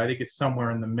non-factor, but I think it's somewhere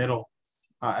in the middle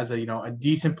as a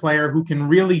decent player who can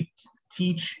really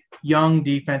teach young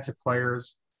defensive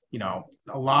players,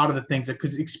 a lot of the things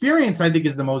because experience, I think,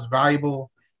 is the most valuable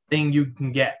thing you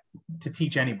can get to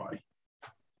teach anybody.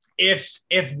 If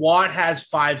Watt has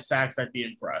 5 sacks, I'd be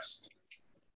impressed.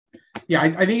 Yeah,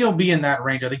 I think he'll be in that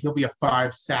range. I think he'll be a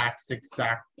 5-sack,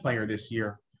 6-sack player this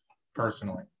year,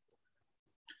 personally.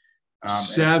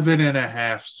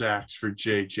 7.5 sacks for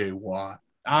J.J. Watt.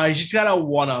 He's just got to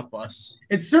one-up us.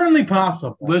 It's certainly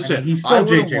possible. Listen, he's I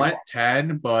still would have went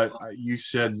 10, but you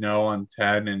said no on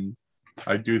 10, and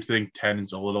I do think 10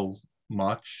 is a little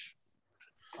much.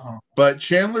 Oh. But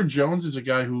Chandler Jones is a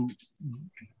guy who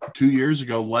 2 years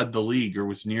ago led the league or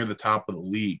was near the top of the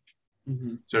league.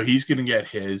 Mm-hmm. So he's going to get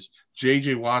his.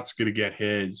 J.J. Watt's going to get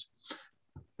his.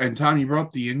 And Tom, you brought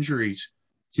up the injuries.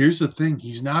 Here's the thing.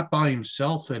 He's not by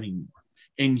himself anymore.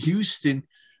 In Houston,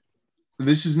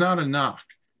 this is not a knock.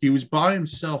 He was by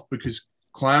himself because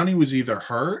Clowney was either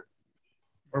hurt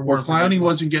or Clowney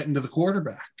wasn't getting to the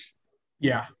quarterback.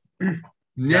 Yeah.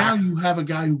 Now you have a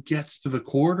guy who gets to the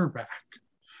quarterback.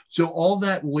 So all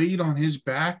that weight on his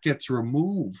back gets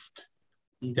removed.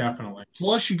 Definitely.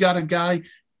 Plus, you got a guy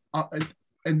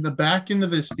in the back end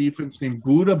of this defense named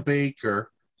Budda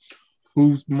Baker,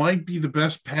 who might be the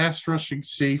best pass rushing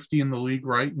safety in the league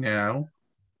right now.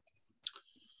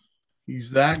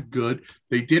 He's that good.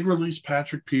 They did release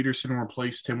Patrick Peterson and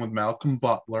replaced him with Malcolm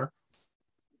Butler.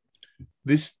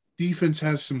 This defense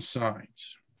has some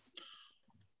signs.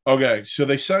 Okay, so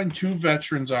they signed 2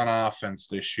 veterans on offense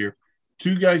this year.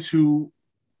 2 guys who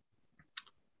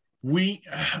we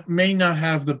may not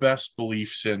have the best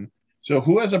beliefs in. So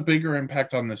who has a bigger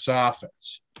impact on this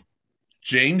offense?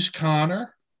 James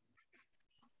Conner,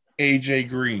 AJ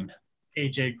Green.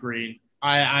 AJ Green.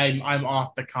 I'm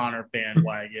off the Conner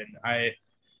bandwagon.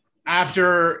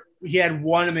 After he had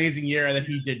one amazing year and then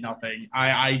he did nothing.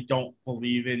 I don't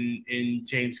believe in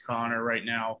James Conner right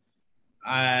now.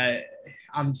 I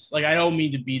don't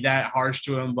mean to be that harsh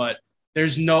to him, but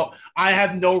I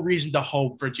have no reason to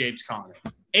hope for James Conner.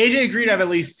 AJ Green I've at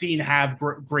least seen have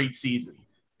great seasons.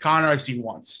 Conner I've seen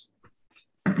once.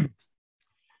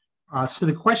 So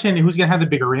the question, who's going to have the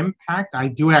bigger impact? I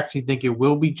do actually think it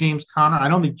will be James Conner. I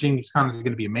don't think James Conner is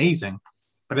going to be amazing,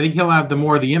 but I think he'll have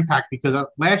more of the impact because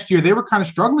last year they were kind of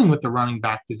struggling with the running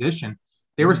back position.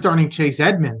 They were starting Chase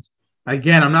Edmonds.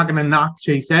 Again, I'm not going to knock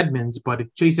Chase Edmonds, but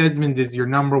if Chase Edmonds is your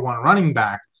number 1 running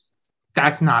back,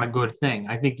 that's not a good thing.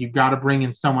 I think you've got to bring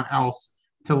in someone else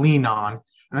to lean on.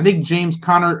 And I think James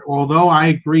Conner, although I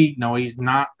agree, no, he's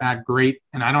not that great,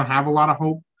 and I don't have a lot of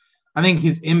hope, I think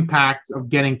his impact of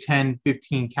getting 10,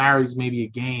 15 carries maybe a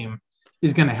game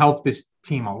is going to help this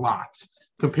team a lot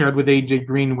compared with AJ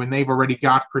Green when they've already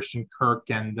got Christian Kirk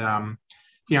and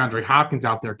DeAndre Hopkins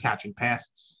out there catching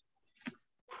passes.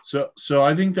 So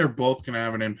I think they're both going to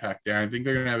have an impact there. I think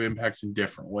they're going to have impacts in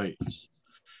different ways.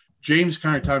 James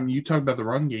Conner, Tom, you talk about the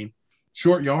run game.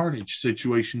 Short yardage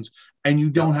situations, and you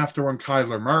don't have to run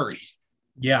Kyler Murray.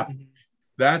 Yeah.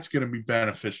 That's going to be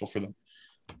beneficial for them.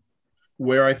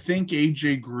 Where I think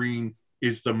AJ Green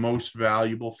is the most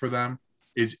valuable for them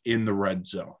is in the red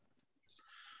zone.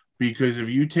 Because if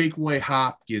you take away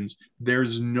Hopkins,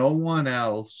 there's no one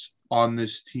else on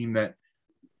this team that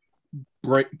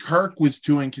Kirk was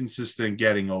too inconsistent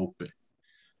getting open.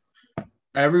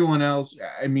 Everyone else,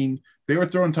 I mean, they were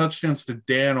throwing touchdowns to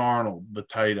Dan Arnold, the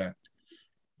tight end.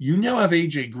 You now have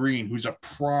AJ Green, who's a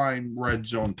prime red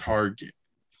zone target.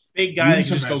 Big guy that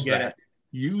can just go get it.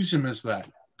 Use him as that.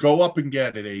 Go up and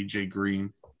get it, AJ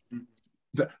Green.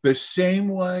 The same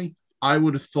way I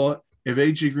would have thought if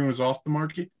AJ Green was off the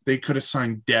market, they could have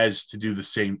signed Dez to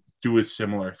do a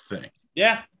similar thing.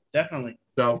 Yeah, definitely.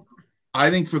 So I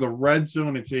think for the red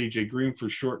zone, it's AJ Green. For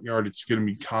short yard, it's going to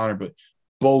be Connor, but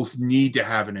both need to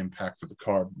have an impact for the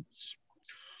Cardinals.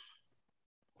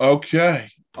 Okay,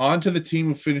 on to the team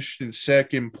who finished in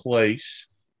second place.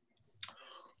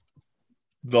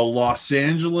 The Los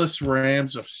Angeles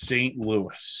Rams of St.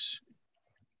 Louis.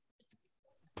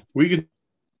 We could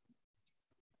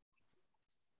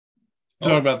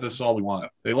talk about this all we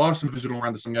want. They lost in the divisional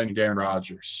round to some guy named Aaron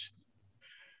Rodgers.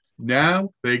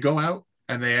 Now they go out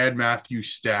and they add Matthew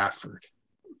Stafford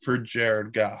for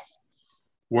Jared Goff.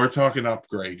 We're talking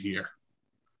upgrade here.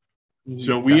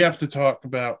 So we have to talk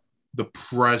about the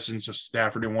presence of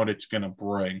Stafford and what it's going to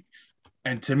bring.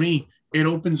 And to me, it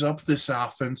opens up this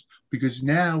offense because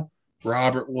now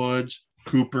Robert Woods,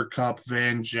 Cooper Kupp,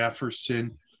 Van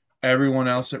Jefferson, everyone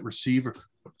else at receiver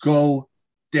go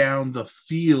down the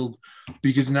field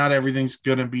because not everything's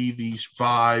going to be these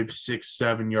 5, 6,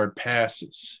 7 yard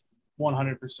passes.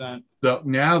 100%. So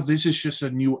now this is just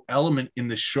a new element in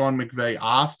the Sean McVay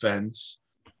offense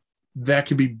that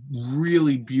could be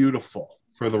really beautiful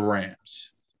for the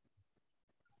Rams.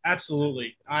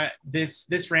 Absolutely.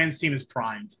 This Rams team is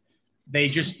primed.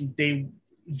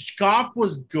 Goff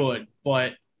was good,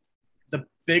 but the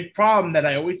big problem that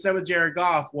I always said with Jared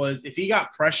Goff was if he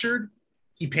got pressured,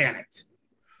 he panicked.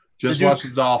 Just watch the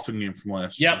Dolphin game from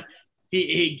last year. Yep.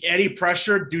 He any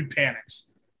pressure, dude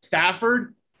panics.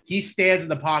 Stafford, he stands in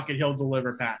the pocket, he'll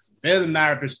deliver passes. It doesn't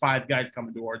matter if there's 5 guys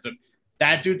coming towards him.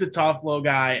 That dude's a tough little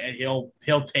guy, and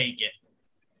he'll take it,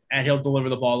 and he'll deliver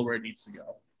the ball to where it needs to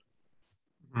go.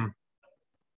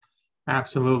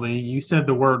 Absolutely. You said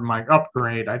the word, Mike,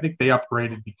 upgrade. I think they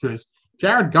upgraded because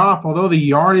Jared Goff, although the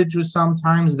yardage was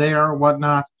sometimes there or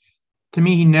whatnot, to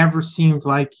me, he never seemed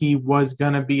like he was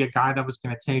going to be a guy that was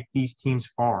going to take these teams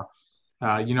far.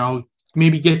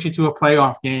 Maybe get you to a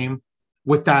playoff game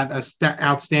with that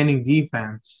outstanding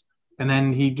defense, and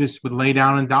then he just would lay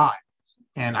down and die.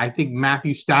 And I think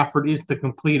Matthew Stafford is the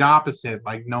complete opposite,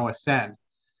 like Noah said.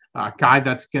 A guy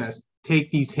that's going to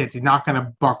take these hits. He's not going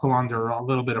to buckle under a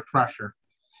little bit of pressure.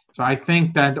 So I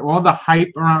think that all the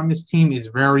hype around this team is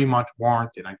very much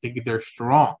warranted. I think they're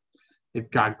strong. They've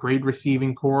got great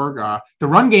receiving core. The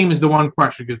run game is the one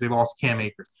question because they lost Cam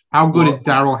Akers. How good is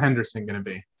Darrell Henderson going to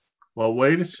be? Well,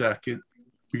 wait a second,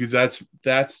 because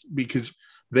that's because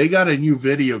they got a new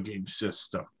video game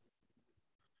system.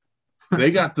 They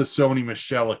got the Sony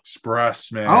Michel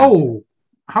Express, man. Oh,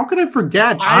 how could I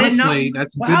forget? Honestly,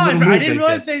 that's a good little move. I didn't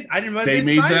realize they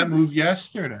made that move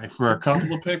yesterday for a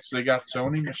couple of picks. They got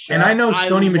Sony Michel, and I know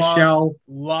Sony Michel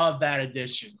love that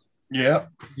addition. Yeah,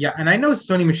 and I know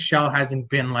Sony Michel hasn't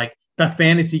been like the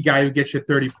fantasy guy who gets you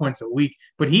 30 points a week,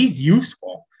 but he's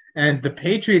useful. And the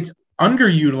Patriots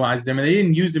underutilized him, and they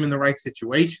didn't use him in the right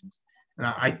situations. And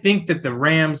I think that the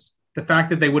Rams, the fact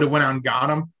that they would have went out and got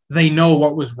him, they know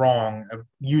what was wrong of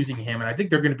using him, and I think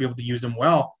they're going to be able to use him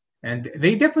well. And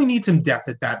they definitely need some depth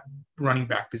at that running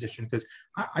back position because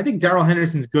I think Darrell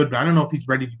Henderson's good, but I don't know if he's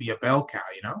ready to be a bell cow,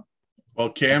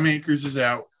 Well, Cam Akers is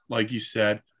out, like you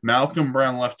said. Malcolm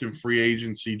Brown left in free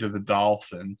agency to the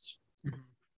Dolphins. Mm-hmm.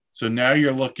 So now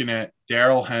you're looking at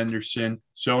Darrell Henderson,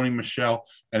 Sony Michel,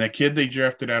 and a kid they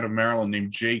drafted out of Maryland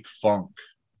named Jake Funk.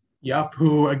 Yep,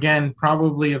 who, again,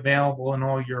 probably available in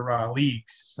all your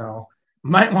leagues. So you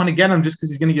might want to get him just because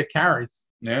he's going to get carries.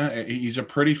 Yeah, he's a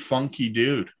pretty funky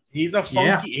dude. He's a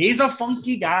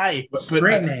funky guy. But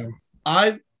great name.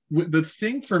 The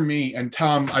thing for me, and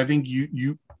Tom, I think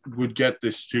you would get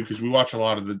this too because we watch a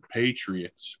lot of the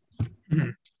Patriots.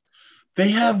 Mm-hmm. They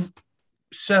have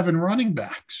 7 running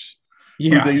backs.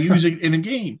 Yeah, who they use it in a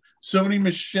game. Sony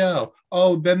Michel.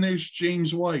 Oh, then there's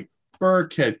James White,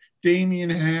 Burkhead, Damian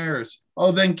Harris.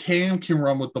 Oh, then Cam can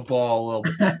run with the ball a little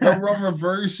bit. They'll run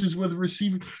reverses with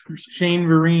receivers. Shane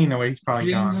Vereen, he's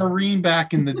probably gone. Shane Vereen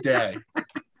back in the day.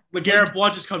 LeGarrette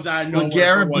Blount just comes out of nowhere.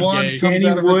 LeGarrette Blount comes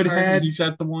out of Woodhead. He's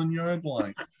at the 1 yard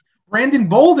line. Brandon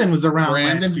Bolden was around.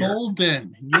 Brandon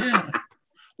Bolden, yeah.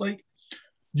 Like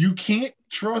you can't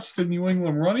trust the New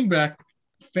England running back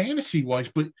fantasy-wise,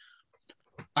 but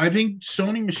I think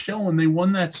Sony Michel, when they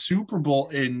won that Super Bowl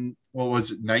in, what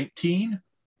was it, 19?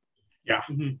 Yeah.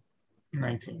 Mhm.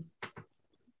 19.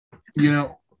 You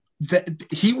know, that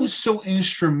he was so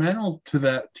instrumental to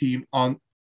that team on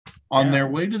their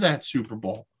way to that Super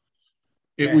Bowl.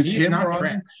 It was he's him not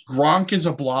running. trash. Gronk is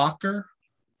a blocker.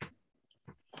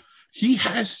 He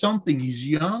has something. He's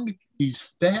young. He's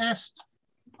fast.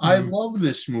 I love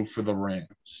this move for the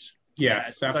Rams. Yes,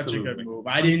 It's such a absolutely. good move.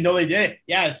 I didn't know they did.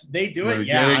 Yes, they do it. They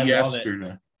Yeah, did it I love it.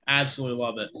 yesterday. Absolutely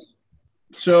love it.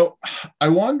 So I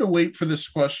wanted to wait for this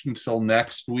question until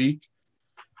next week,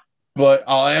 but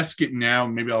I'll ask it now.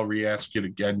 Maybe I'll re-ask it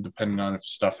again, depending on if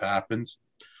stuff happens.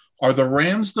 Are the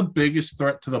Rams the biggest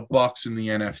threat to the Bucs in the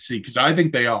NFC? Because I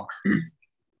think they are.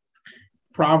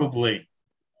 Probably.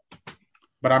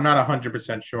 But I'm not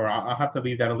 100% sure. I'll have to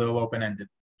leave that a little open-ended.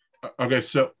 Okay,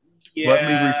 so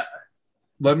Yeah.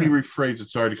 let me rephrase it.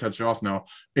 Sorry to cut you off now.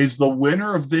 Is the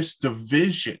winner of this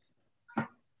division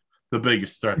the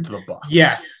biggest threat to the Bucs?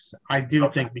 Yes, I do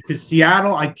think, because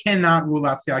Seattle, I cannot rule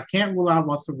out Seattle. I can't rule out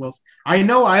Russell Wilson. I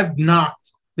know I've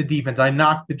knocked the defense. I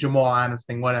knocked the Jamal Adams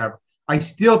thing, whatever. I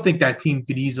still think that team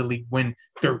could easily win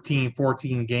 13,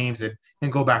 14 games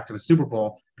and go back to the Super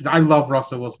Bowl, because I love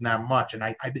Russell Wilson that much. And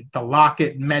I think the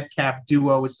Lockett-Metcalf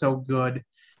duo is so good.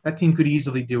 That team could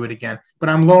easily do it again. But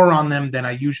I'm lower on them than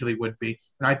I usually would be.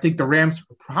 And I think the Rams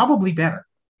are probably better.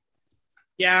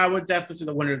 Yeah, I would definitely say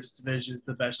the winner of this division is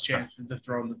the best chance to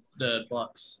dethrone the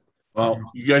Bucs. Well,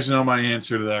 you guys know my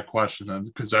answer to that question then,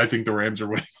 because I think the Rams are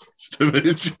winning this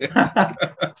division.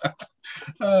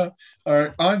 All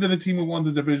right, on to the team who won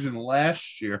the division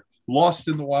last year, lost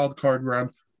in the wild card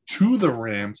round to the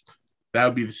Rams. That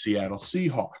would be the Seattle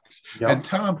Seahawks. Yep. And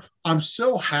Tom, I'm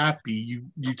so happy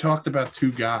you talked about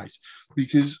two guys,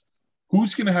 because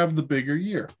who's going to have the bigger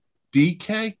year,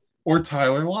 DK or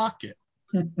Tyler Lockett?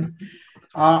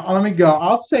 Let me go.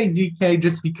 I'll say DK,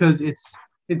 just because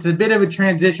it's a bit of a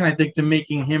transition, I think, to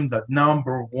making him the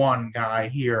number one guy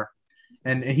here.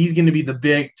 And he's going to be the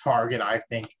big target, I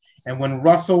think. And when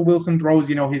Russell Wilson throws,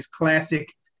 his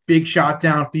classic big shot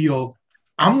downfield,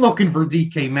 I'm looking for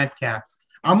DK Metcalf.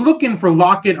 I'm looking for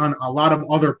Lockett on a lot of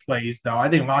other plays, though. I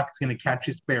think Lockett's going to catch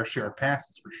his fair share of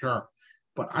passes for sure.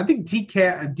 But I think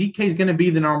DK is going to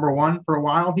be the number one for a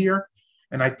while here.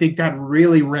 And I think that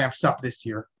really ramps up this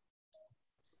year.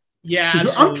 Yeah,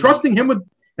 I'm trusting him with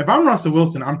 – if I'm Russell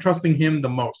Wilson, I'm trusting him the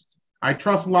most. I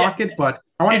trust Lockett, but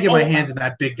I want to get my hands in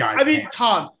that big guy's hand.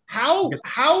 Tom,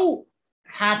 how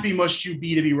happy must you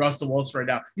be to be Russell Wilson right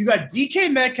now? You got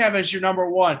DK Metcalf as your number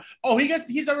one. Oh,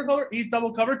 he's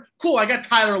double covered. Cool, I got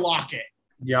Tyler Lockett.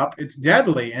 Yep, it's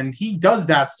deadly, and he does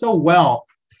that so well.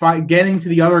 Getting to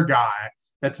the other guy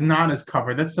that's not as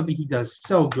covered. That's something he does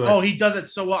so good. Oh, he does it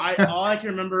so well. All I can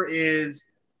remember is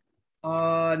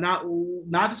not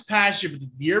this past year, but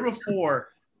the year before,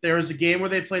 there was a game where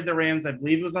they played the Rams. I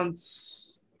believe it was on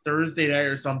Thursday night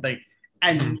or something.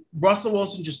 And Russell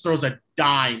Wilson just throws a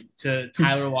dime to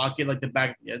Tyler Lockett, like the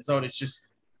back of the end zone. It's just,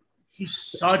 he's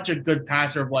such a good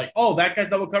passer of like, oh, that guy's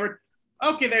double covered.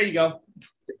 Okay, there you go.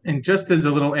 And just as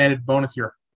a little added bonus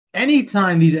here,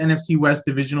 anytime these NFC West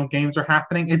divisional games are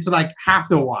happening, it's like have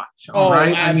to watch. All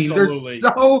right. Absolutely. I mean,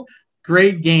 they're so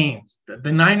great games.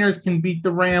 The Niners can beat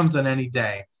the Rams on any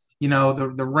day.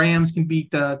 The Rams can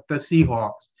beat the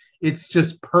Seahawks. It's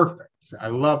just perfect. I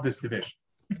love this division.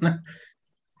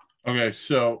 Okay,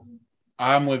 so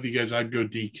I'm with you guys. I'd go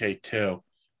DK too,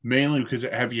 mainly because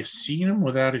have you seen him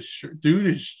without his shirt? Dude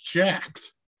is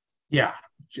jacked. Yeah,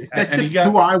 that's just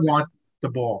who I want the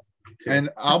ball to.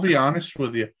 And I'll be honest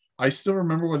with you, I still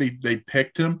remember when they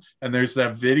picked him, and there's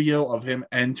that video of him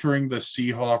entering the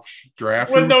Seahawks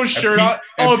draft with no shirt on.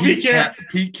 Oh, DK.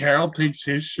 Pete Carroll takes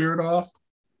his shirt off.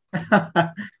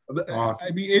 Awesome.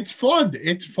 I mean, it's fun.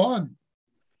 It's fun.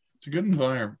 It's a good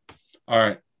environment. All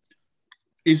right.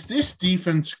 Is this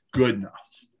defense good enough?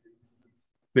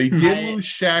 They did lose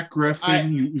Shaq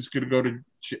Griffin, who's going to go to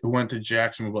who went to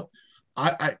Jacksonville.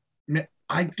 But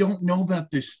I don't know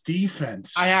about this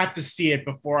defense. I have to see it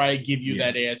before I give you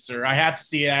that answer. I have to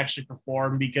see it actually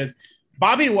perform, because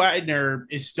Bobby Wagner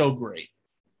is still great.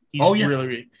 He's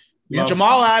really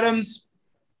Jamal Adams,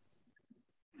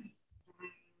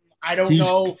 I don't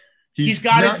know. He's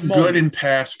got not his moments. Good in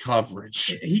pass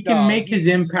coverage. He can make his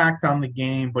impact on the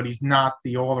game, but he's not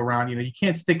the all around. You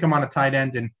can't stick him on a tight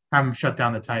end and have him shut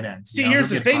down the tight end. See, here's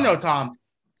the thing, though, Tom.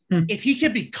 If he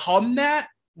can become that,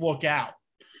 look out.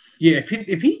 Yeah,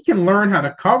 if he can learn how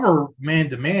to cover man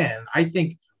to man, I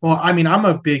think. Well, I mean, I'm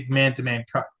a big man to man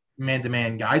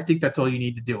guy. I think that's all you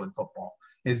need to do in football.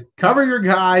 is cover your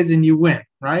guys and you win,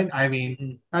 right? I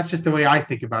mean, that's just the way I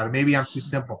think about it. Maybe I'm too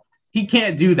simple. He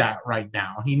can't do that right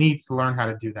now. He needs to learn how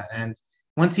to do that. And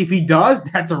if he does,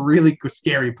 that's a really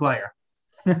scary player.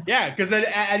 Yeah, because at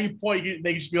any point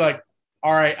they just be like,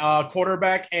 all right,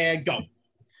 quarterback and go.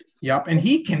 Yep, and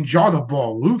he can jaw the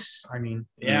ball loose. I mean,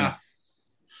 yeah.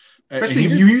 Especially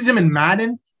if you use him in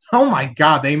Madden. Oh my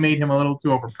God, they made him a little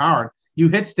too overpowered. You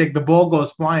hit stick, the ball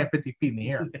goes flying 50 feet in the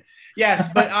air. Yes,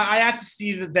 but I have to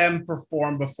see them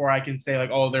perform before I can say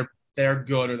like, oh, they're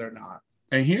good or they're not.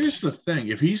 And here's the thing: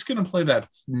 if he's going to play that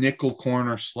nickel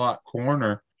corner, slot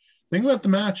corner, think about the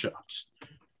matchups.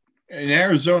 In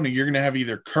Arizona, you're going to have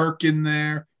either Kirk in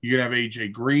there, you're going to have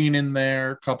AJ Green in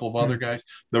there, a couple of other guys.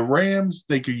 The Rams,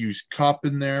 they could use Kupp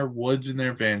in there, Woods in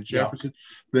there, Van Jefferson.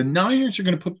 The Niners are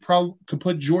going to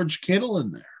put George Kittle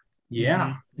in there.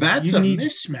 Yeah, that's a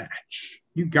mismatch.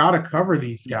 You got to cover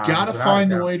these guys. You got to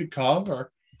find a way to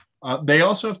cover. They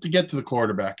also have to get to the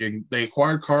quarterback, and they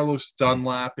acquired Carlos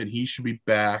Dunlap, and he should be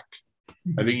back.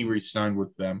 I think he re-signed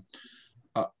with them.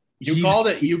 You called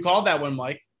it. You called that one,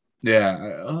 Mike.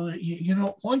 Yeah,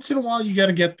 once in a while you got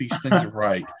to get these things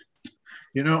right.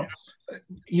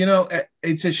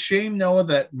 It's a shame, Noah,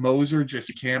 that Moser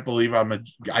just can't believe I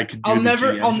could do.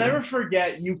 I'll never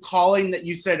forget you calling that.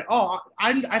 You said, "Oh,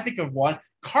 I think of one."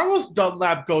 Carlos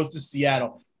Dunlap goes to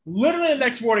Seattle. Literally the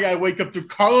next morning, I wake up to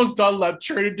Carlos Dunlap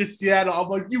traded to Seattle. I'm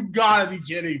like, you gotta be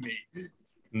kidding me.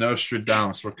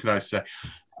 Nostradamus. What could I say?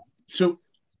 So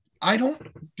I don't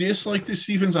dislike this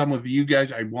defense. I'm with you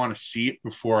guys. I want to see it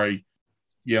before I,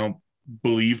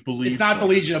 believe. It's not the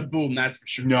Legion of Boom, that's for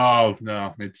sure. No,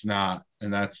 it's not.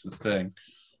 And that's the thing.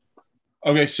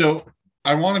 Okay, so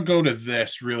I want to go to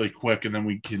this really quick, and then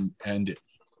we can end it.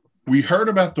 We heard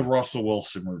about the Russell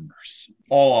Wilson rumors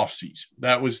all offseason.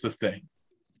 That was the thing.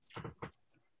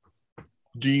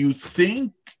 Do you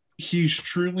think he's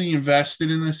truly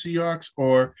invested in the Seahawks,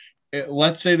 or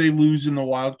let's say they lose in the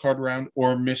wild card round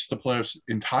or miss the playoffs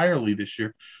entirely this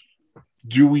year?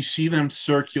 Do we see them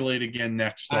circulate again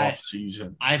next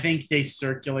offseason? I think they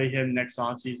circulate him next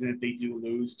offseason if they do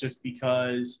lose, just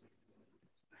because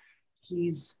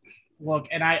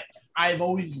I've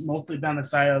always mostly been on the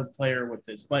side of the player with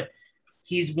this, but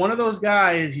he's one of those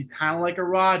guys, he's kind of like a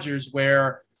Rodgers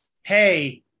where,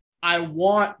 hey, I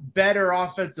want better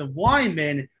offensive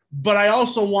linemen, but I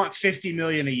also want $50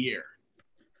 million a year.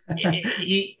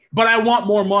 But I want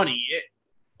more money.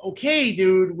 Okay,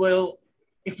 dude. Well,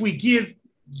 if we give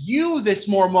you this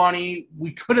more money,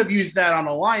 we could have used that on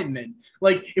a lineman.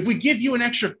 Like if we give you an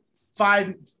extra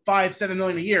 $7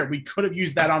 million a year, we could have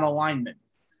used that on a lineman.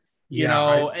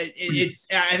 I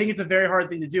think it's a very hard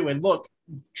thing to do. And look,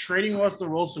 trading Russell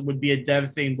Wilson would be a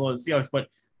devastating blow to the Seahawks, but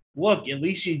look, at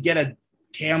least you'd get a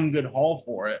damn good haul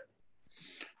for it.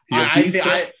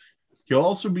 He'll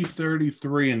also be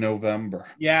 33 in November.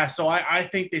 Yeah, so I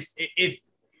think this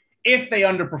if they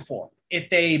underperform, if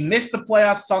they miss the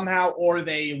playoffs somehow or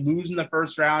they lose in the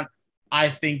first round, I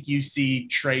think you see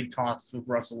trade talks with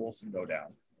Russell Wilson go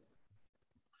down.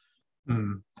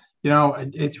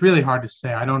 It's really hard to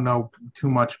say. I don't know too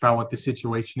much about what the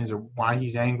situation is or why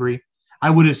he's angry. I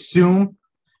would assume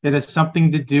it has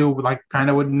something to do with, like, kind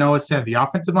of what Noah said. The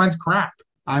offensive line's crap.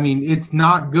 I mean, it's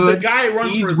not good. The guy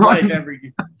runs for his life every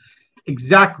game.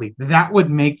 Exactly. That would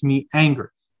make me angry.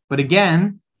 But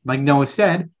again, like Noah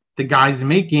said, the guy's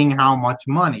making how much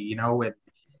money?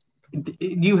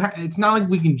 It's not like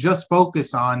we can just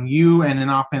focus on you and an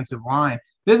offensive line.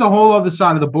 There's a whole other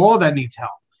side of the ball that needs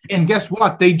help. And guess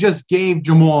what? They just gave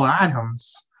Jamal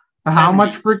Adams how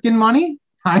much freaking money?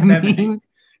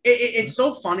 It's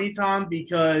so funny, Tom,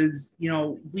 because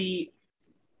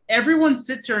everyone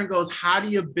sits here and goes, how do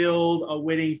you build a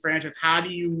winning franchise? How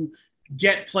do you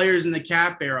get players in the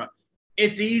cap era?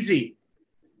 It's easy.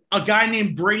 A guy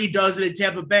named Brady does it in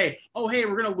Tampa Bay. Oh, hey,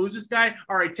 we're going to lose this guy.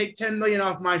 All right, take $10 million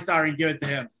off my salary and give it to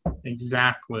him.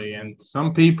 Exactly. And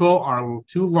some people are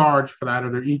too large for that, or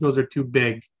their egos are too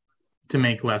big to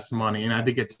make less money. And I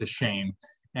think it's a shame.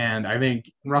 And I think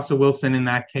Russell Wilson, in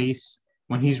that case,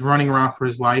 when he's running around for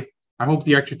his life, I hope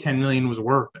the extra $10 million was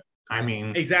worth it. I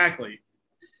mean, exactly.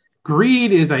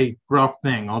 Greed is a rough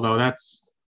thing, although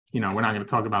that's, we're not going to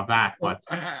talk about that, but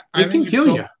it can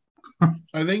kill you.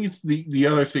 I think it's the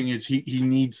other thing is he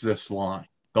needs this line.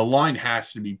 The line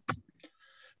has to be.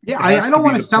 Yeah, I don't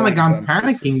want to sound like I'm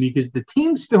panicking because the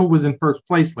team still was in first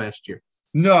place last year.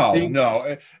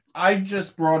 No. I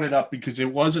just brought it up because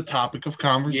it was a topic of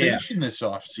conversation this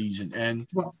offseason. And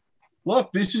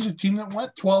look, this is a team that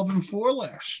went 12-4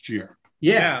 last year.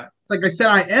 Yeah. Like I said,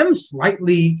 I am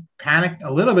slightly panicked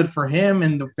a little bit for him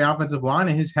and the offensive line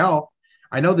and his health.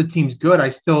 I know the team's good.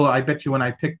 I bet you when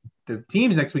I picked the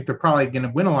teams next week, they're probably going to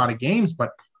win a lot of games,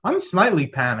 but I'm slightly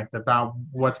panicked about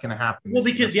what's going to happen. Well,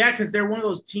 because they're one of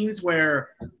those teams where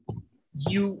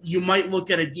you might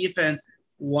look at a defense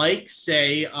like,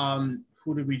 say,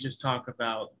 who did we just talk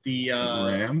about? The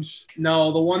Rams?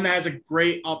 No, the one that has a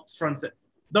great up front set.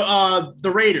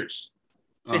 The Raiders.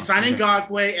 They sign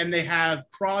Ngakoue and they have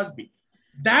Crosby.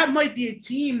 That might be a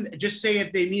team, just say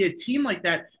if they need a team like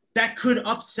that, that could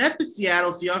upset the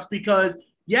Seattle Seahawks because,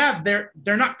 yeah, they're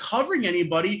not covering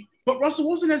anybody, but Russell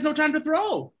Wilson has no time to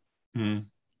throw.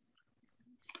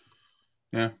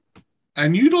 Yeah.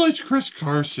 And utilize Chris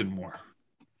Carson more.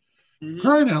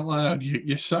 Crying out loud,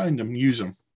 you signed him, use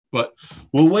him. But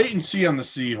we'll wait and see on the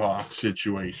Seahawks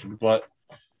situation. But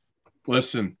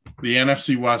listen, the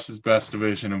NFC West is best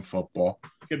division in football.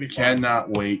 It's going to be fun.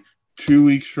 Cannot wait. 2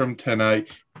 weeks from tonight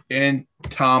in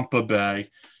Tampa Bay.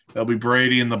 There'll be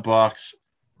Brady in the Bucs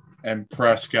and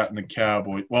Prescott and the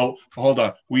Cowboys. Well, hold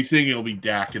on. We think it'll be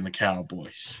Dak and the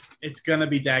Cowboys. It's going to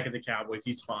be Dak and the Cowboys.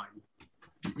 He's fine.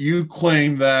 You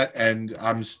claim that, and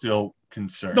I'm still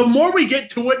concerned. The more we get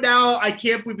to it now, I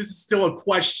can't believe this is still a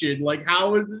question. Like,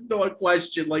 how is this still a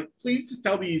question? Like, please just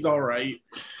tell me he's all right.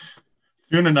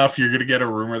 Soon enough, you're going to get a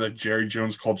rumor that Jerry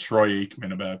Jones called Troy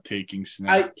Aikman about taking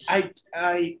snaps.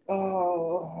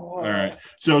 All right.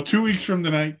 So 2 weeks from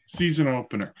tonight, season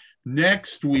opener.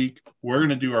 Next week, we're going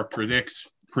to do our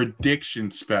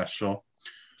prediction special.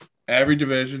 Every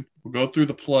division. We'll go through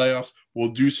the playoffs.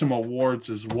 We'll do some awards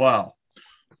as well.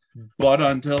 But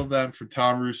until then, for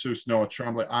Tom Russo, Noah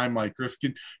Tremblay, I'm Mike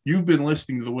Rifkin. You've been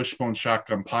listening to the Wishbone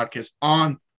Shotgun podcast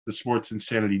on the Sports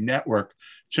Insanity Network.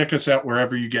 Check us out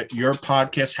wherever you get your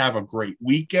podcasts. Have a great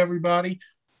week, everybody,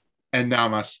 and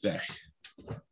namaste.